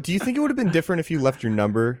know what? Do you think it would have been different if you left your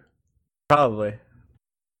number? Probably.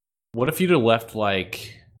 What if you'd have left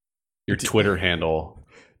like your Twitter handle?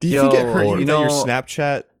 Do you think it Yo, hurt you you that your know,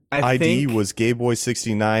 Snapchat I ID think- was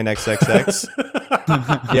gayboy69xxx?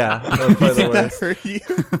 Yeah, that was Do you probably the think that worst. hurt you?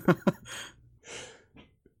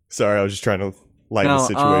 Sorry, I was just trying to lighten the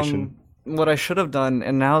situation. What I should have done,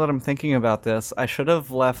 and now that I'm thinking about this, I should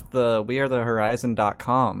have left the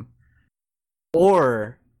wearethehorizon.com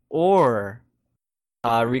or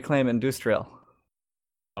Reclaim Industrial,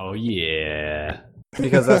 Oh yeah.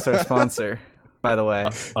 because that's our sponsor, by the way.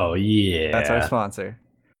 Oh yeah. That's our sponsor.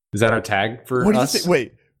 Is that our tag for What do you us? think?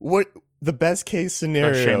 Wait, what? The best case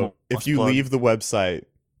scenario, shameless if you plug. leave the website,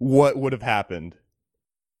 what would have happened?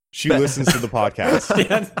 She listens to the podcast.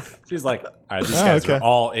 Yeah. She's like, all right, these Oh, guys okay. are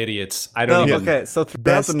all idiots. I No, don't even. okay, so throughout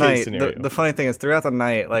Best the case night, scenario. the funny thing is, throughout the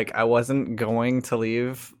night, like, I wasn't going to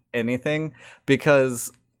leave anything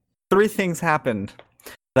because 3 things happened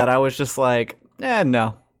that I was just like,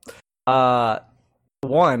 no.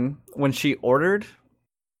 One, when she ordered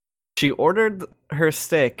her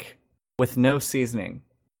steak with no seasoning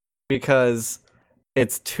because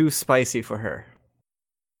it's too spicy for her.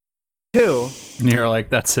 2, And you're like,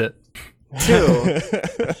 that's it. she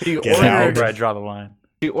Get ordered- out. Where I draw the line.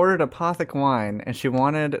 She ordered Apothic wine and she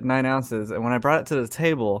wanted 9 ounces. And when I brought it to the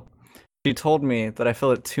table, she told me that I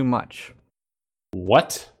filled it too much.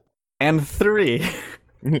 What? And 3,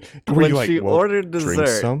 Were when you like, she well, ordered drink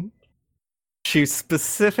dessert, some? she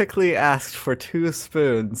specifically asked for 2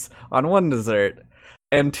 spoons on one dessert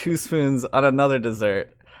and 2 spoons on another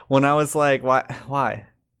dessert. When I was like, why?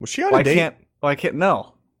 Was she on Why a date? can't,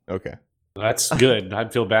 no. Okay. That's good.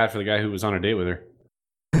 I'd feel bad for the guy who was on a date with her.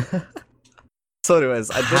 So anyways,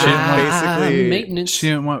 I did basically... maintenance. She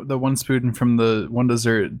didn't want the one spoon from the one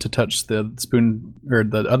dessert to touch the spoon or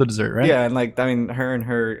the other dessert, right? Yeah, and like, I mean, her and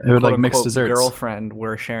her They would, like, mix quote-unquote desserts. girlfriend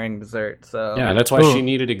were sharing dessert, so... Yeah, that's why Oh. she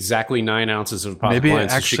needed exactly 9 ounces of Apothic Maybe it wine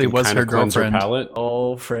so she actually can was kind her of cleanse her girlfriend. palate.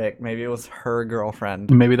 Oh, frick. Maybe it was her girlfriend.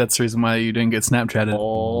 Maybe that's the reason why you didn't get Snapchatted.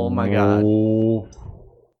 Oh my god. Oh.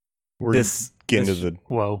 We're This getting this- to the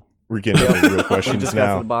Whoa. real we questions just got to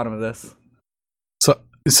now. the bottom of this.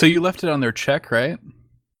 So you left it on their check, right?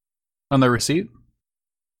 On their receipt?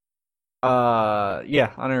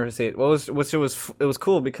 Yeah, on her receipt. It was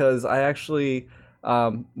cool because I actually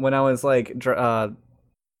when I was like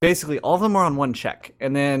basically all of them were on one check.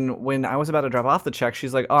 And then when I was about to drop off the check,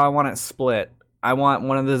 she's like, "Oh, I want it split. I want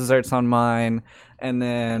one of the desserts on mine and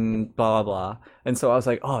then blah blah blah." And so I was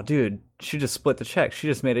like, "Oh, dude, she just split the check. She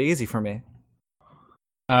just made it easy for me."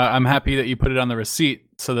 I'm happy that you put it on the receipt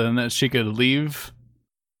so then that she could leave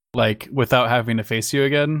like without having to face you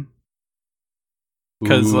again.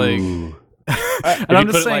 Because like, Ooh. and Did I'm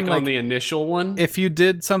you just put it saying, like on the initial one? if you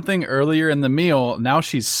did something earlier in the meal, now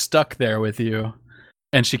she's stuck there with you,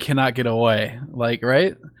 and she cannot get away. Like,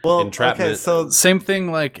 right? Well, Entrapment. okay, so Same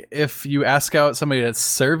thing. Like, if you ask out somebody that's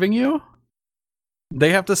serving you,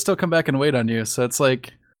 they have to still come back and wait on you. So it's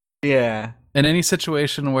like, yeah. in any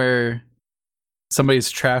situation where somebody's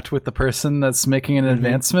trapped with the person that's making an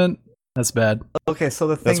advancement, that's bad. Okay, so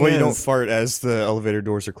the thing That's why you don't is- fart as the elevator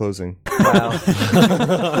doors are closing. Wow.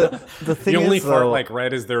 the thing You only is, fart though, like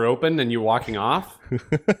right as they're open and you walking off?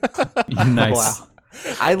 Nice. Wow.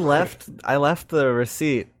 I left the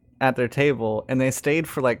receipt at their table and they stayed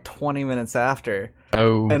for like 20 minutes after.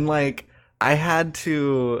 Oh, And like I had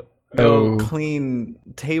to go Oh. clean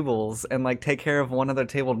tables and like take care of one other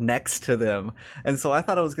table next to them. And so I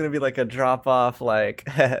thought it was going to be like a drop off like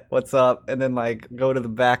what's up and then like go to the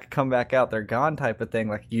back, come back out, they're gone type of thing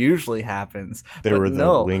like usually happens. They But were the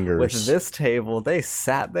no, lingers. with this table, they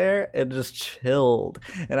sat there and just chilled.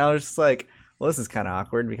 And I was just like, well, this is kind of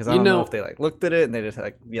awkward because I You don't know know- if they like looked at it and they just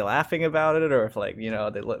like be laughing about it, or if like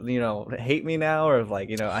they hate me now, or if like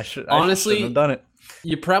I Honestly, shouldn't have done it.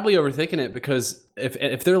 You're probably overthinking it because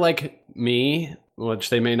if they're like me,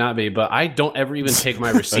 which they may not be, but I don't ever even take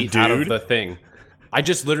my receipt out of dude? the thing. I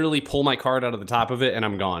just literally pull my card out of the top of it and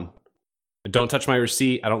I'm gone. I don't touch my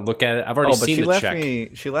receipt. I don't look at it. I've already Oh, but seen she the left check.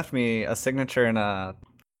 me. She left me a signature and a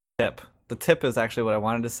tip. The tip is actually what I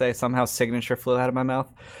wanted to say. Somehow signature flew out of my mouth.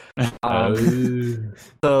 Oh. So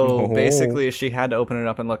Oh. basically, she had to open it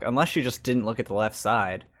up and look, unless she just didn't look at the left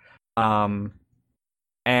side.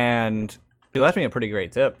 And she left me a pretty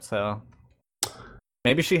great tip. So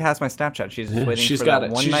maybe she has my Snapchat. She's just waiting She's for got that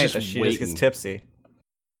it. one She's night just that she just waiting. gets tipsy.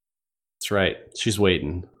 That's right. She's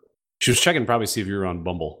waiting. She was checking to probably see if you were on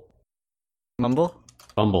Bumble. Mumble?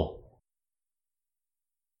 Bumble.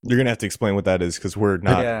 You're gonna have to explain what that is because we're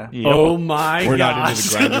not. Yeah. Oh my We're gosh. not into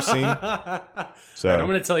the grinder scene. So I'm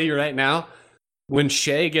going to tell you right now, when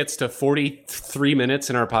Shay gets to 43 minutes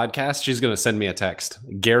in our podcast, she's going to send me a text.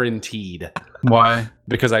 Guaranteed. Why?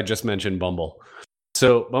 Because I just mentioned Bumble.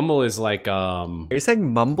 So Bumble is like Are you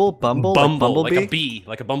saying Bumble? Bumble? Like Bumble, Bumblebee? like a bee,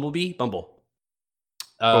 like a bumblebee. Bumble.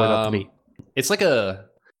 without the bee.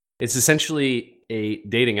 It's essentially a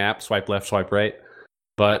dating app. Swipe left, swipe right.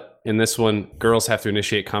 But in this one, girls have to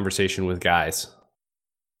initiate conversation with guys.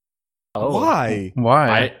 Oh. why?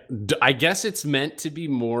 Why? I guess it's meant to be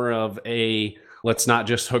more of a let's not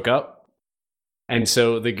just hook up. And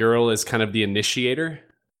so the girl is kind of the initiator.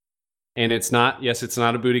 And it's not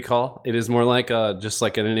a booty call. It is more like just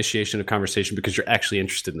like an initiation of conversation because you're actually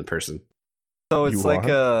interested in the person. So it's You like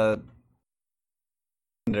are? a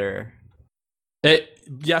Tinder.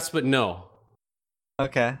 Yes, but no.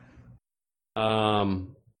 Okay.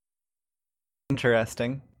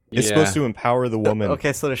 Interesting. It's supposed to empower the woman.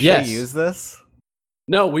 Okay, so does she Yes. use this?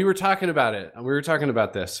 No, we were talking about it. We were talking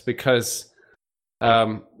about this because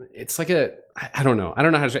it's like I don't know. I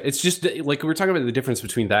don't know how to say it's just like we were talking about the difference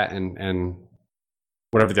between that and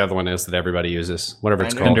whatever the other one is that everybody uses. Whatever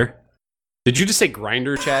it's Grindr? called. Tinder. Did you just say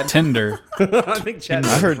grinder, Chad? Tinder. I think Chad I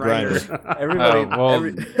said heard Grindr. Everybody, well,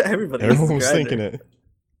 everybody Everyone uses was Grindr. thinking it.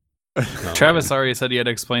 No, Travis already said he had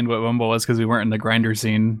explained what Bumble was because we weren't in the grinder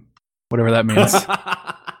scene, whatever that means.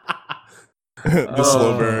 The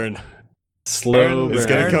slow burn. Slow It's burn.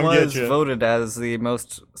 gonna Aaron come get was you. voted as the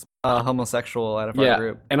most homosexual out of our Yeah,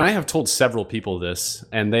 group. and I have told several people this,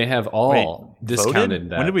 and they have all discounted Voted?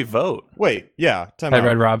 that. When did we vote? Wait, yeah. Time I out.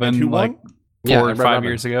 read Robin And who like won? Yeah, 4 I or read 5 Robin.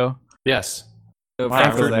 years ago. Yes. So Wow, I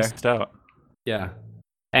Frank was really there. missed out. Yeah.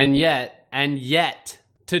 And yet,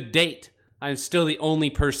 to date, I'm still the only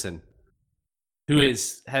person who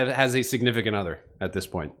has a significant other at this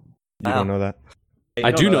point. You don't know that. Hey, I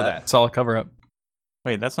you do don't know that. It's all a cover up.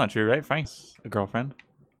 Wait, that's not true, right? Frank's a girlfriend.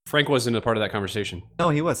 Frank wasn't a part of that conversation. No,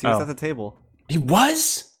 he was. He was Oh. at the table. He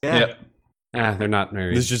was? Yeah. They're not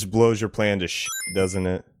married. This just blows your plan to shit, doesn't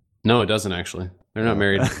it? No, it doesn't actually. They're not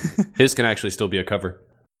married. His can actually still be a cover.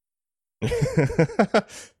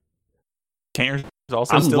 Can't yours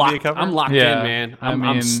also still be a cover? I'm locked Yeah, in, man. I I'm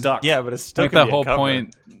mean- stuck. Yeah, but it's I still think could the be a whole cover.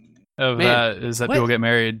 point of Man, that is that what? people get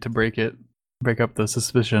married to break up the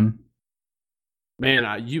suspicion. Man,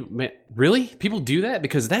 really? People do that?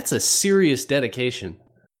 Because that's a serious dedication.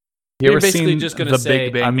 You You're ever basically seen just gonna the say,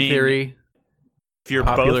 Big Bang I mean, Theory? If you're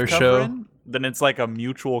popular both show. covering, then it's like a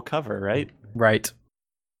mutual cover, right? Right.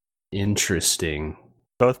 Interesting.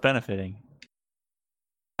 Both benefiting.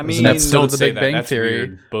 I There's mean, an episode Don't of the say Big that. Bang That's Theory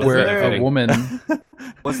weird. Both where benefiting. a woman.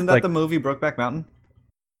 wasn't that like- the movie Brokeback Mountain?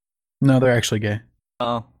 No, they're actually gay.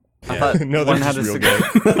 Oh, I Yeah. thought No, they're one had just a real gay.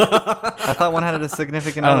 I thought one had a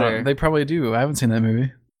significant I don't other. know. They probably do. I haven't seen that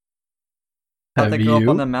movie. thought Have they go up you?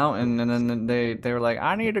 on the mountain and then they were like,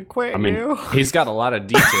 "I need to quit I mean, you." he's got a lot of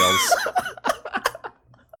details.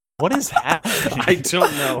 What is happening? I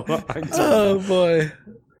don't know. Oh boy.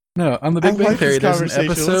 No, on the Big I Bang like Theory, this there's an conversation.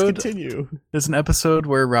 Let's episode. continue. There's an episode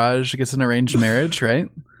where Raj gets an arranged marriage, right?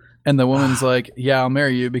 And the woman's like, "Yeah, I'll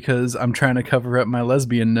marry you because I'm trying to cover up my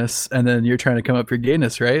lesbianness, and then you're trying to come up your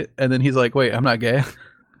gayness, right?" And then he's like, "Wait, I'm not gay."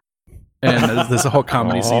 And there's a whole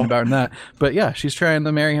comedy scene about that. But yeah, she's trying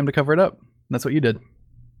to marry him to cover it up. That's what you did.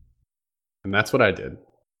 And that's what I did.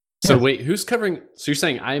 So Yeah. wait, who's covering? So you're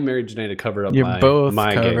saying I married Janae to cover up You're my both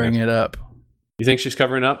my covering gayness. it up. You think she's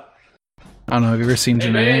covering up? I don't know. Have you ever seen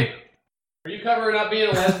Janae? Are you covering up being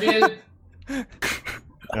a lesbian Oh,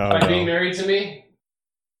 by being no. married to me?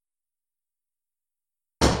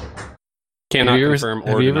 Cannot Have you confirm ever,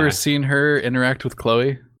 or have you deny. ever seen her interact with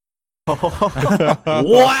Chloe?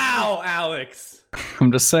 Wow, Alex!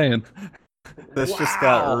 I'm just saying. This just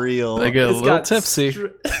got real. They get a This little got tipsy.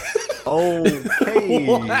 Okay.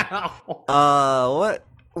 Wow. What?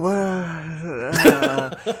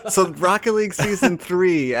 So Rocket League Season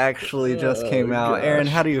 3 actually just came out. Aaron,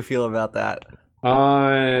 how do you feel about that?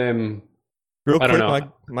 I'm Real I don't quick,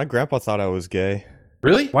 know. my grandpa thought I was gay.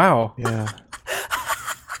 really Wow, Yeah.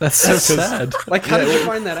 that's so sad. like. How did you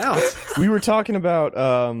find that out? We were talking about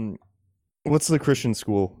what's the Christian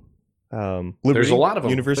school? Liberty There's a lot of 'em.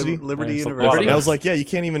 University. Liberty Yeah, University. And I was like, yeah, you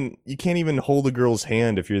can't even hold a girl's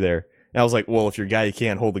hand if you're there. And I was like, well, if you're a guy, you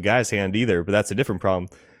can't hold a guy's hand either, but that's a different problem.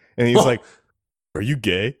 And he was like, are you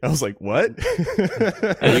gay? I was like, what?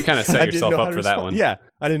 And you kinda set I didn't yourself know up how to for that respond. one. Yeah,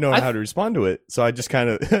 I didn't know I- how to respond to it, so I just kind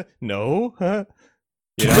of no, huh?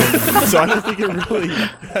 You know. So I don't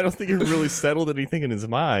think it really settled anything in his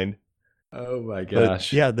mind. Oh my But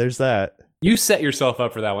gosh! yeah, there's that. You set yourself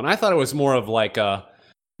up for that one. I thought it was more of like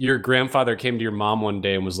your grandfather came to your mom one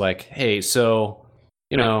day and was like, "Hey, so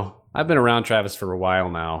you know, I've been around Travis for a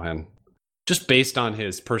while now, and just based on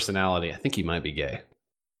his personality, I think he might be gay.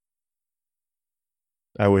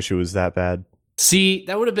 I wish it was that bad. See,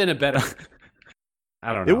 that would have been a better.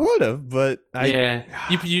 I don't know. It would have, but Yeah,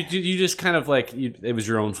 you just kind of like it was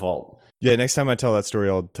your own fault. Yeah, next time I tell that story,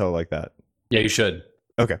 I'll tell it like that. Yeah, you should.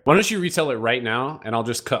 Okay. Why don't you retell it right now, and I'll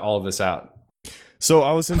just cut all of this out. So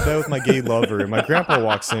I was in bed with my gay lover, and my grandpa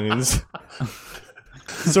walks in. And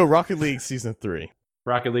so Rocket League Season 3.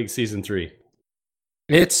 Rocket League Season 3.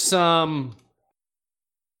 It's man,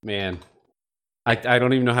 I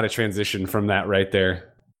don't even know how to transition from that right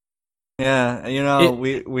there. Yeah, you know,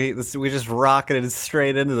 we just rocketed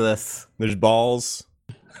straight into this. There's balls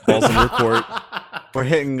in your court. We're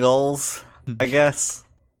hitting goals, I guess.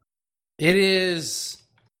 It is.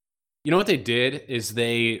 You know what they did is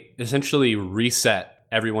they essentially reset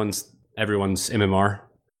everyone's MMR,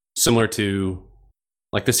 similar to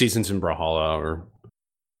like the seasons in Brawlhalla, or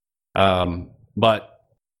but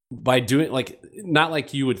by doing like not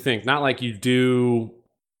like you would think, not like you do.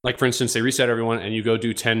 Like for instance, they reset everyone and you go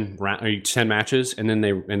do 10 matches, and then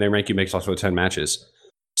they rank you based off of 10 matches.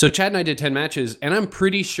 So Chad and I did 10 matches, and I'm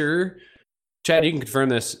pretty sure, Chad, you can confirm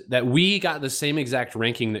this, that we got the same exact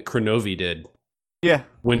ranking that Kronovi did. Yeah,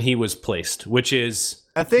 when he was placed, which is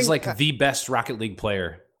I think he's like the best Rocket League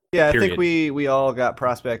player. Yeah, period. I think we all got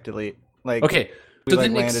Prospect Elite. Like, okay, we, so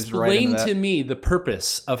like, then explain to me the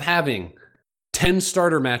purpose of having 10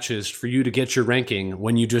 starter matches for you to get your ranking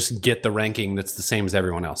when you just get the ranking that's the same as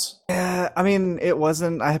everyone else. Yeah, I mean, it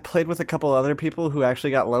wasn't. I played with a couple other people who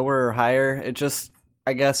actually got lower or higher. It just,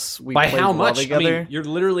 I guess we by played how well much? together. I mean, you're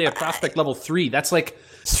literally at Prospect level 3. That's like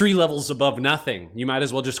 3 levels above nothing. You might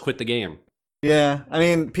as well just quit the game. Yeah, I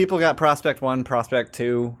mean, people got Prospect 1, Prospect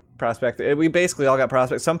 2, Prospect... We basically all got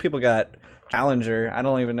Prospect. Some people got Challenger. I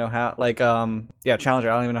don't even know how. Like, yeah,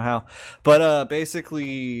 Challenger. I don't even know how. But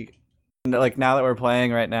basically, like, now that we're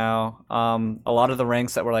playing right now, a lot of the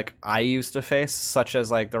ranks that were, like, I used to face, such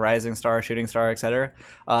as, like, the Rising Star, Shooting Star, etc.,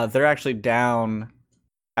 they're actually down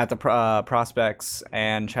at the Prospects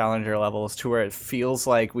and Challenger levels to where it feels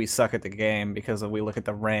like we suck at the game because we look at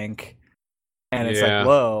the rank, and it's like,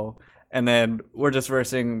 whoa... And then we're just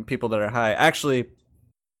versing people that are high. Actually,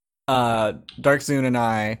 Darkzoon and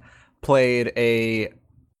I played a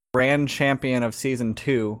Grand Champion of Season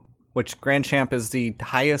 2, which Grand Champ is the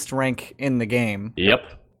highest rank in the game. Yep.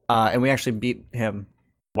 And we actually beat him.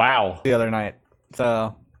 Wow. The other night.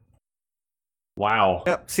 So. Wow.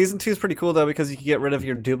 Yep. Season 2 is pretty cool, though, because you can get rid of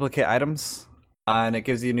your duplicate items. And it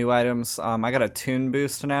gives you new items. I got a Toon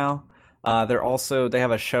Boost now. They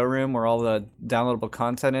have a showroom where all the downloadable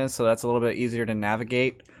content is, so that's a little bit easier to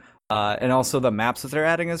navigate. And also the maps that they're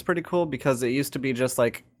adding is pretty cool because it used to be just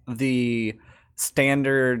like the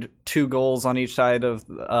standard 2 goals on each side of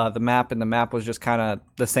the map, and the map was just kind of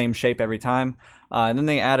the same shape every time. And then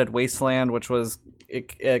they added Wasteland, which was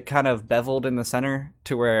it kind of beveled in the center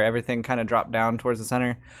to where everything kind of dropped down towards the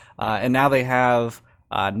center. And now they have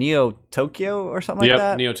Neo Tokyo or something like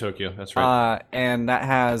that. Neo Tokyo, that's right. And that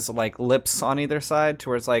has like lips on either side to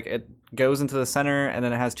where it's like it goes into the center, and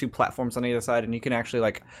then it has 2 platforms on either side, and you can actually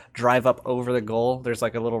like drive up over the goal. There's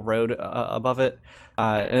like a little road above it,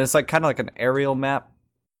 and it's like kind of like an aerial map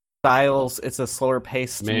styles. It's a slower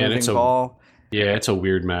paced moving ball. Yeah, it's a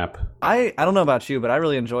weird map. I don't know about you, but I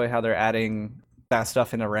really enjoy how they're adding that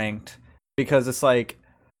stuff into ranked, because it's like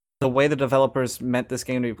the way the developers meant this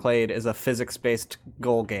game to be played is a physics-based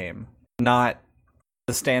goal game, not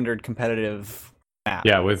the standard competitive map.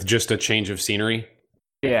 Yeah, with just a change of scenery.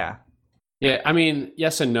 Yeah. Yeah, I mean,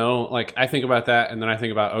 yes and no. Like, I think about that, and then I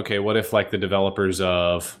think about, okay, what if, like, the developers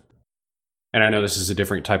of... And I know this is a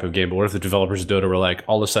different type of game, but what if the developers of Dota were like,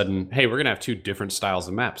 all of a sudden, hey, we're going to have 2 different styles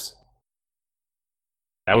of maps?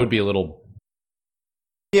 That would be a little...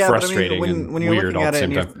 frustrating, but I mean, when you're weird looking at it,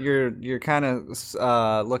 and you're kind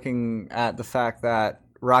of looking at the fact that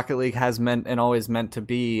Rocket League has meant and always meant to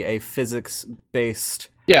be a physics-based.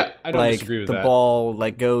 Yeah, I don't like disagree with the that. ball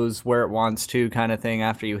like goes where it wants to kind of thing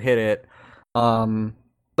after you hit it.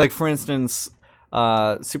 Like for instance,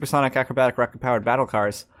 Supersonic Acrobatic Rocket-Powered Battle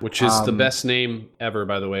Cars, which is the best name ever,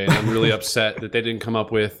 by the way. And I'm really upset that they didn't come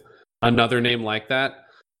up with another name like that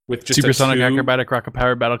with just Supersonic Acrobatic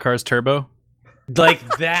Rocket-Powered Battle Cars Turbo.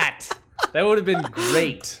 Like that. That would have been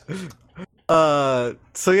great.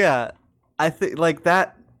 So yeah, I think like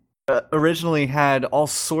that originally had all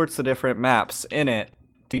sorts of different maps in it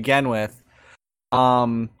to begin with.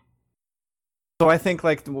 So I think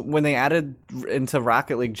like when they added into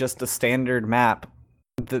Rocket League just a standard map,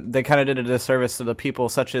 they kind of did a disservice to the people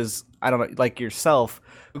such as, I don't know, like yourself,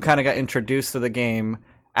 who kind of got introduced to the game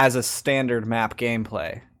as a standard map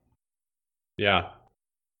gameplay. Yeah.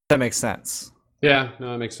 That makes sense. Yeah,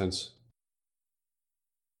 no, that makes sense.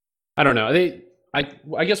 I don't know.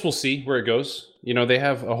 I guess we'll see where it goes. You know, they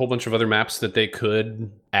have a whole bunch of other maps that they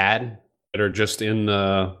could add that are just in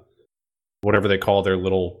the whatever they call their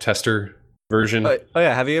little tester version. Oh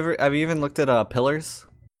yeah, have you even looked at Pillars?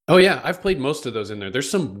 Oh yeah, I've played most of those in there. There's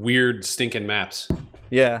some weird stinking maps.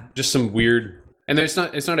 Yeah. Just some weird, and it's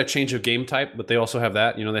not a change of game type, but they also have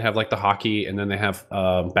that. You know, they have like the hockey, and then they have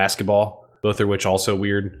basketball, both of which also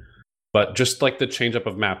weird. But just like the change up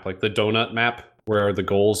of map, like the donut map, where the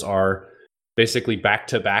goals are basically back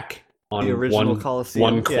to back on The original one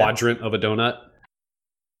Coliseum. quadrant of a donut.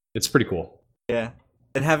 It's pretty cool. Yeah.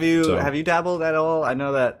 And have you dabbled at all? I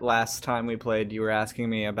know that last time we played, you were asking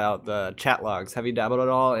me about the chat logs. Have you dabbled at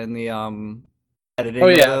all in the editing? Oh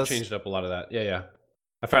of yeah, I've those? changed up a lot of that. Yeah.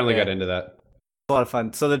 I finally got into that. A lot of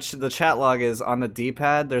fun. So the chat log is on the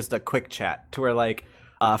D-pad. There's the quick chat to where like,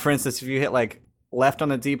 for instance, if you hit like left on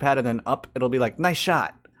the D-pad and then up, it'll be like nice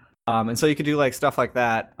shot. And so you could do like stuff like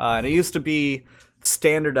that. And it used to be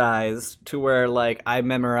standardized to where like I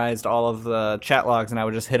memorized all of the chat logs and I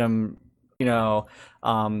would just hit them,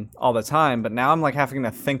 all the time. But now I'm like having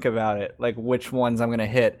to think about it, like which ones I'm gonna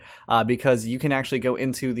hit, because you can actually go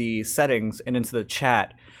into the settings and into the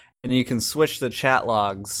chat, and you can switch the chat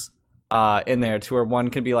logs in there to where one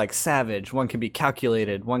can be like savage, one can be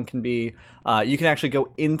calculated, one can be you can actually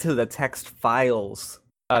go into the text files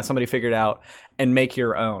somebody figured out and make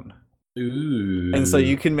your own. Ooh. And so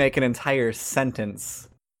you can make an entire sentence,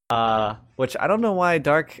 which I don't know why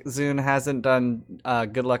Dark Zune hasn't done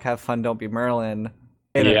good luck, have fun, don't be Merlin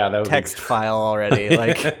in a text file already.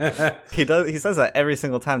 Like he says that every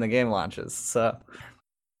single time the game launches. So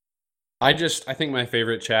I think my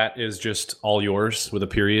favorite chat is just all yours with a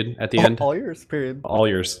period at the end. All yours, period. All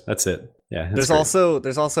yours. That's it. Yeah. There's also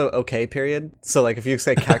okay, period. So like if you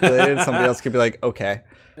say calculated, somebody else could be like okay.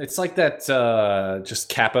 It's like that just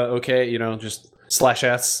kappa okay, just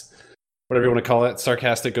 /s, whatever you want to call it,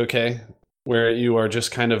 sarcastic okay, where you are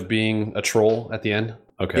just kind of being a troll at the end.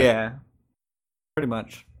 Okay. Yeah. Pretty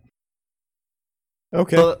much.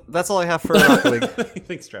 Okay. So that's all I have for Rocket League.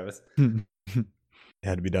 Thanks, Travis. It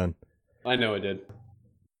had to be done. I know it did.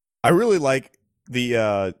 I really like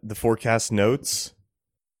the forecast notes.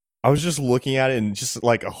 I was just looking at it and just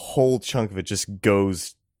like a whole chunk of it just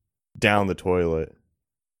goes down the toilet.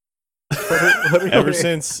 Ever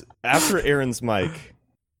since after Aaron's mic.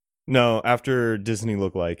 No, after Disney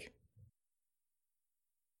Look Like.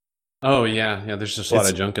 Oh yeah. There's just a lot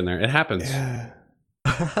of junk in there. It happens. Yeah.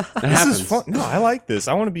 It This happens. is fun. No, I like this.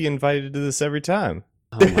 I want to be invited to this every time.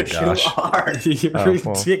 Oh my gosh. You are. You're Oh,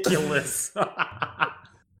 well. ridiculous.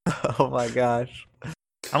 Oh my gosh.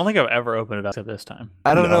 I don't think I've ever opened it up to this time.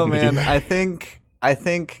 I don't know, me man. neither. I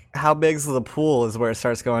think how big's the pool is where it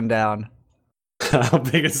starts going down. How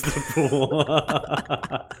big is the pool?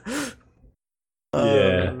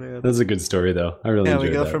 Yeah, man. that's a good story though. I really enjoyed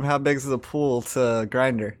we go that. from how big's the pool to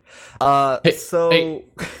grinder. Hey,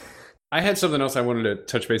 I had something else I wanted to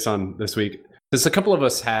touch base on this week. There's a couple of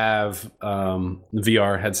us have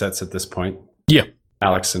VR headsets at this point. Yeah.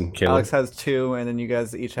 Alex and Caleb. Alex has 2, and then you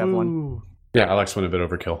guys each have 1. Yeah, Alex went a bit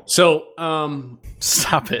overkill. So,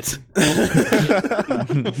 Stop it.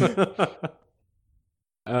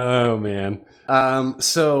 oh man.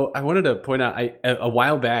 So I wanted to point out, a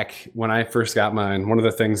while back when I first got mine, one of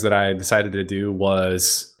the things that I decided to do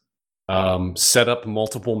was set up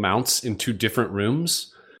multiple mounts in 2 different rooms.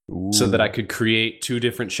 Ooh. So that I could create 2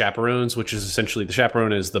 different chaperones, which is essentially the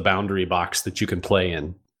chaperone is the boundary box that you can play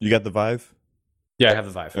in. You got the Vive? Yeah, I have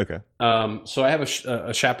the Vive. Okay. So I have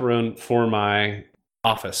a chaperone for my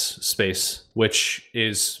office space, which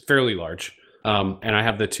is fairly large. And I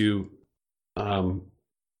have the 2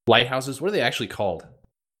 lighthouses. What are they actually called?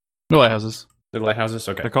 No lighthouses. They're lighthouses?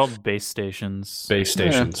 Okay. They're called base stations. Base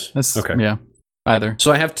stations. Okay. Yeah. Either.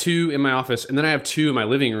 So I have 2 in my office, and then I have 2 in my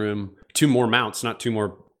living room, 2 more mounts, not 2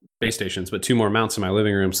 more base stations, but 2 more mounts in my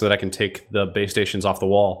living room so that I can take the base stations off the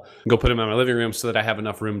wall and go put them in my living room so that I have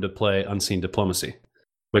enough room to play Unseen Diplomacy,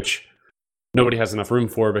 which nobody has enough room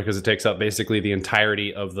for because it takes up basically the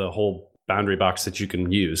entirety of the whole boundary box that you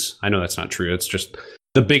can use. I know that's not true. It's just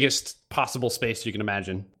the biggest possible space you can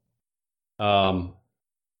imagine.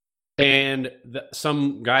 And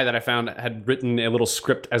some guy that I found had written a little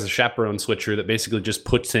script as a chaperone switcher that basically just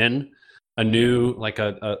puts in a new, like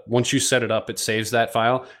once you set it up, it saves that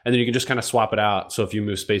file, and then you can just kind of swap it out. So if you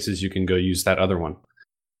move spaces, you can go use that other one.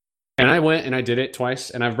 And I went and I did it twice,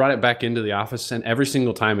 and I've brought it back into the office, and every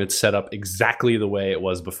single time it's set up exactly the way it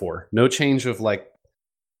was before. No change of like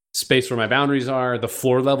space where my boundaries are. The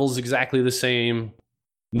floor level's exactly the same.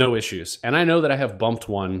 No issues. And I know that I have bumped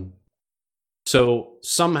one So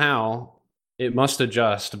somehow it must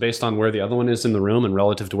adjust based on where the other one is in the room and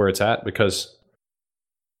relative to where it's at, because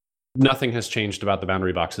nothing has changed about the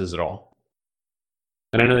boundary boxes at all.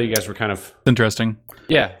 And I know that you guys were kind of Interesting.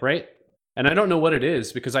 yeah, right. And I don't know what it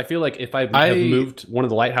is, because I feel like if I have moved one of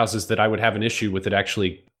the lighthouses, that I would have an issue with it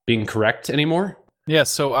actually being correct anymore. Yeah,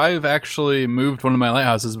 so I've actually moved one of my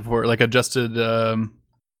lighthouses before, like adjusted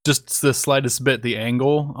just the slightest bit the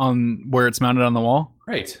angle on where it's mounted on the wall.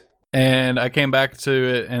 Right. And I came back to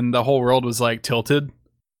it and the whole world was like tilted.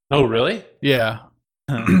 Oh, really? Yeah.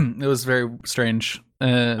 It was very strange. So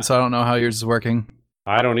I don't know how yours is working.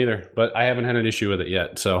 I don't either, but I haven't had an issue with it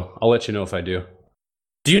yet, so I'll let you know if I do.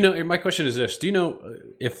 Do you know, my question is this, do you know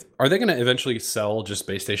if, are they going to eventually sell just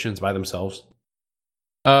base stations by themselves?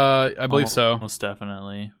 I believe so. Most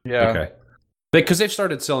definitely. Yeah. Okay. Because they've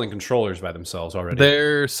started selling controllers by themselves already.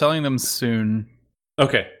 They're selling them soon.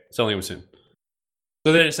 Okay, selling them soon.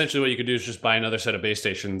 So then essentially what you could do is just buy another set of base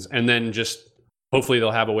stations, and then just, hopefully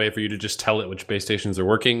they'll have a way for you to just tell it which base stations are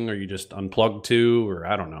working, or you just unplug to, or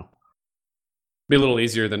I don't know. Be a little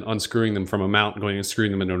easier than unscrewing them from a mount, going and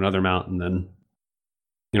screwing them into another mount, and then,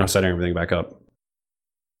 setting everything back up.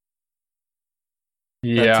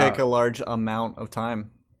 That'd take a large amount of time.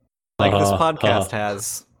 Like this podcast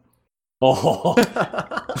has. Oh.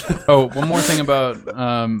 Oh, one more thing about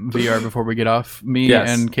VR before we get off. Me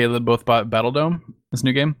and Caleb both bought Battledome, this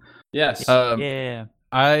new game. Yes. Yeah.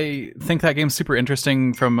 I think that game's super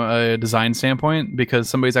interesting from a design standpoint because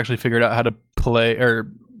somebody's actually figured out how to play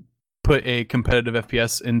or put a competitive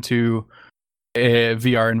FPS into a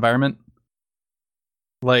VR environment.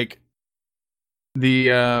 Like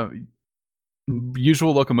the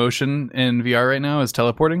usual locomotion in VR right now is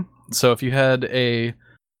teleporting. So if you had a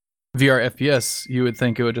VR FPS, you would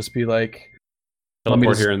think it would just be like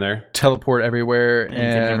teleport here and there, teleport everywhere, and you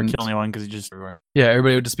can never kill anyone because you just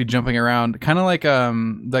everybody would just be jumping around, kind of like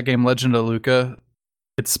that game Legend of Luca.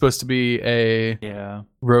 It's supposed to be a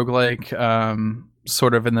roguelike,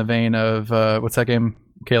 sort of in the vein of what's that game,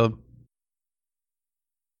 Caleb?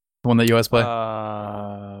 The one that you always play.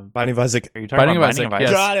 Binding of Isaac. Are you talking about Binding of Isaac?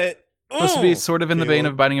 Yes. Got it. Supposed to be sort of in the vein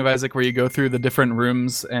of Binding of Isaac, where you go through the different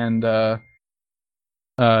rooms and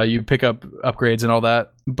you pick up upgrades and all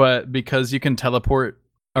that. But because you can teleport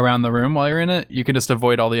around the room while you're in it, you can just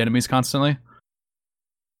avoid all the enemies constantly.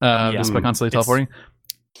 Just by constantly teleporting.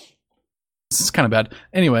 This is kind of bad.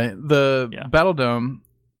 Anyway, the Battledome,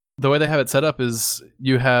 the way they have it set up is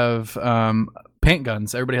you have paint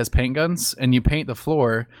guns. Everybody has paint guns, and you paint the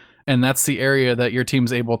floor, and that's the area that your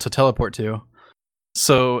team's able to teleport to.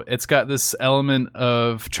 So it's got this element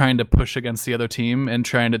of trying to push against the other team and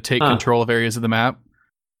trying to take control of areas of the map,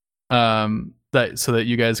 so that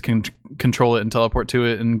you guys can control it and teleport to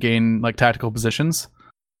it and gain like tactical positions.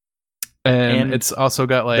 And it's also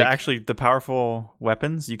got like the powerful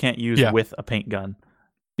weapons you can't use with a paint gun.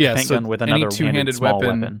 Yeah, paint gun with another two-handed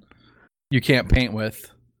weapon you can't paint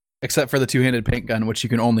with, except for the two-handed paint gun, which you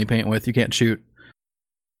can only paint with. You can't shoot.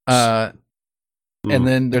 And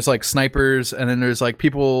then there's like snipers, and then there's like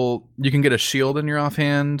people. You can get a shield in your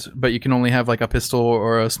offhand, but you can only have like a pistol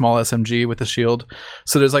or a small SMG with a shield.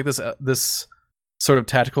 So there's like this sort of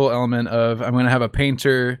tactical element of I'm going to have a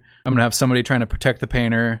painter. I'm going to have somebody trying to protect the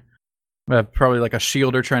painter. Probably like a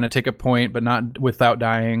shielder trying to take a point, but not without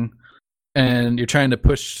dying. And you're trying to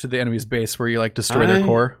push to the enemy's base where you like destroy their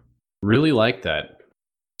core. Really like that.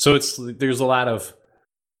 So there's a lot of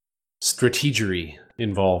strategery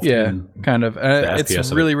involved. Yeah, kind of.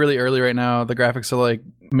 It's really, really early right now. The graphics are like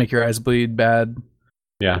make your eyes bleed bad.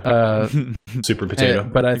 Yeah. Super potato.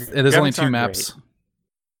 But it is only 2 maps.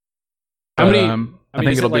 How many? I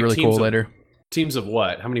think it'll be really cool later. Teams of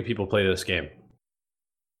what? How many people play this game?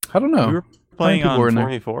 I don't know. We were playing on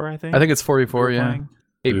 4v4, I think. I think it's 4v4, yeah.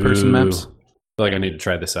 8-person maps. I feel like I need to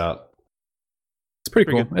try this out. It's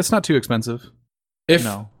pretty cool. Good. It's not too expensive.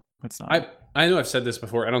 No, it's not. I know I've said this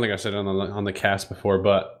before. I don't think I've said it on the cast before,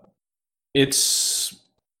 but it's...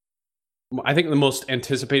 I think the most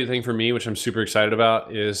anticipated thing for me, which I'm super excited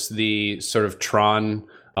about, is the sort of Tron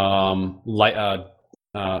light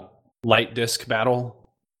disc battle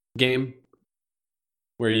game,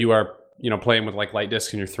 where you are playing with like light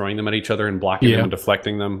discs and you're throwing them at each other and blocking them and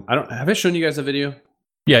deflecting them. Have I shown you guys a video?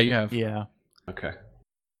 Yeah, you have. Yeah. Okay.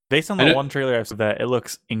 Based on the one trailer I've seen, that it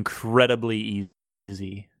looks incredibly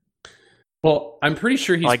easy. Well, I'm pretty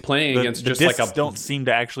sure he's playing against just like a... don't seem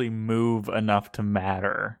to actually move enough to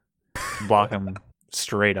matter. Block him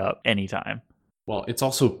straight up anytime. Well, it's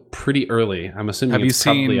also pretty early. I'm assuming have it's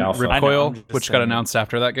you probably seen alpha. Recoil, which got announced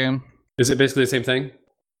after that game? Is it basically the same thing?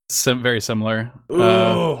 Very similar.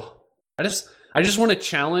 I just want to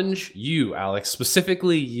challenge you, Alex,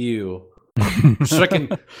 specifically you, so I can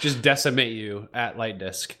just decimate you at light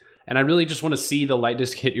disc. And I really just want to see the light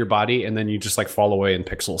disc hit your body, and then you just like fall away in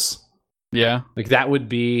pixels. Yeah. Like that would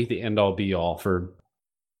be the end all be all for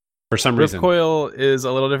some reason. Recoil is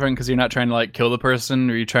a little different because you're not trying to like kill the person,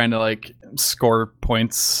 or you're trying to like score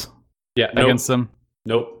points against them.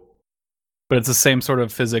 Nope. But it's the same sort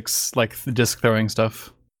of physics, like the disc throwing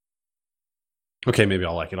stuff. Okay, maybe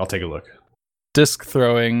I'll like it. I'll take a look. Disc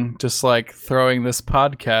throwing, just like throwing this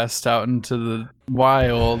podcast out into the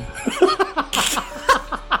wild.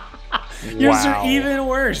 Yours are even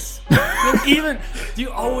worse.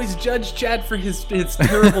 You always judge Chad for his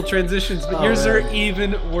terrible transitions, but yours are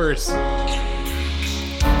even worse.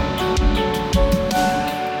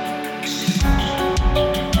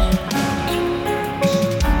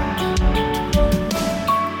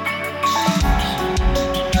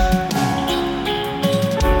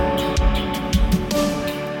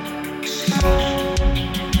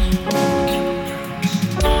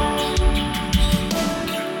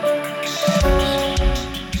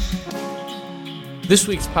 This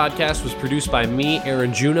week's podcast was produced by me,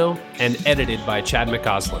 Aaron Juno, and edited by Chad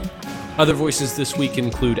McCausland. Other voices this week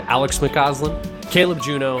include Alex McCausland, Caleb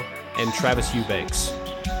Juno, and Travis Eubanks.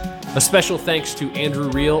 A special thanks to Andrew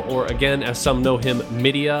Reel, or again, as some know him,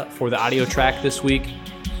 Midia, for the audio track this week.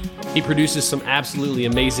 He produces some absolutely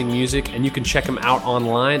amazing music, and you can check him out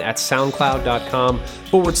online at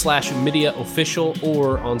soundcloud.com/Midia Official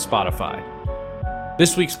or on Spotify.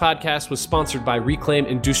 This week's podcast was sponsored by Reclaim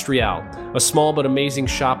Industrial, a small but amazing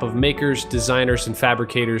shop of makers, designers, and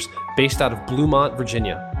fabricators based out of Bluemont,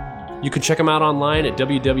 Virginia. You can check them out online at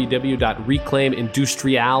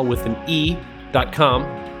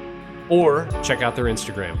www.reclaimindustrial.com or check out their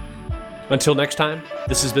Instagram. Until next time,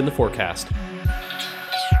 this has been The Forecast.